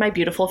bros and my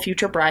beautiful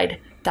future bride.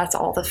 That's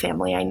all the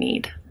family I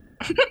need.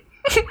 Okay.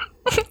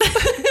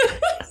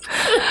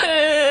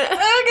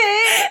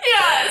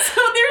 Yeah,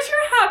 so there's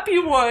your happy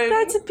happy one.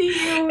 That's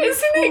beautiful.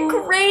 Isn't it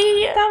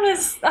great?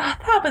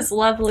 That was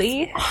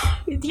lovely.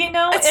 You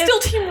know, it's still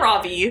Team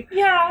Ravi.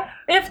 Yeah.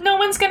 If no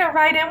one's going to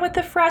write in with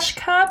a fresh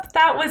cup,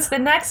 that was the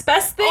next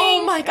best thing.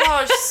 Oh my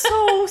gosh,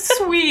 so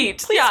sweet.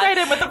 Please write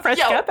in with a fresh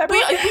cup.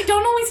 We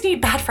don't always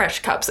need bad fresh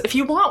cups. If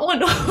you want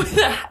one,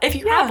 if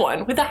you have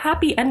one with a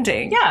happy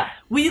ending,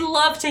 we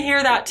love to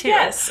hear that too.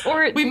 Yes,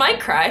 or we might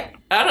cry.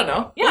 I don't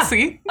know. Yeah. We'll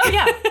see. Oh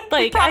yeah,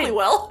 like probably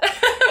will.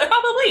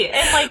 Probably,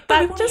 and like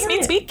that just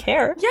means we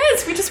care.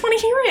 Yes, we just want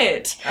to hear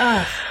it.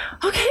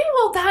 Okay,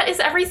 well that is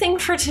everything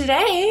for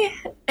today.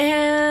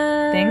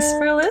 And thanks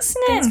for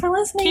listening.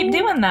 Keep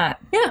doing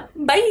that. Yeah.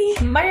 Bye.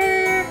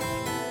 Bye.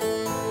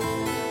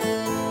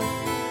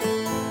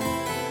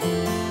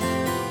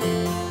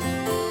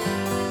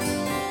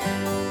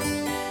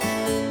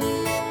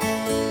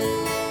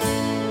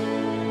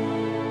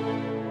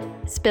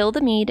 Spill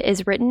the Mead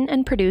is written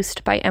and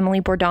produced by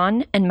Emily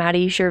Bourdon and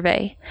Maddie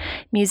Gervais.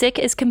 Music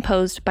is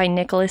composed by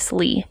Nicholas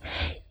Lee.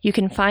 You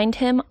can find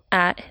him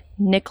at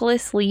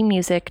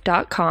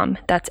nicholasleemusic.com.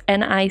 That's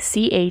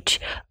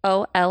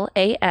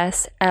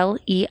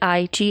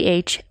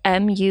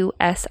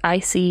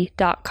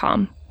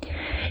NicholasLeigHmusic.com.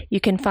 You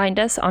can find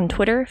us on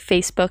Twitter,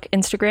 Facebook,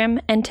 Instagram,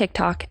 and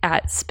TikTok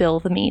at Spill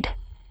the Mead.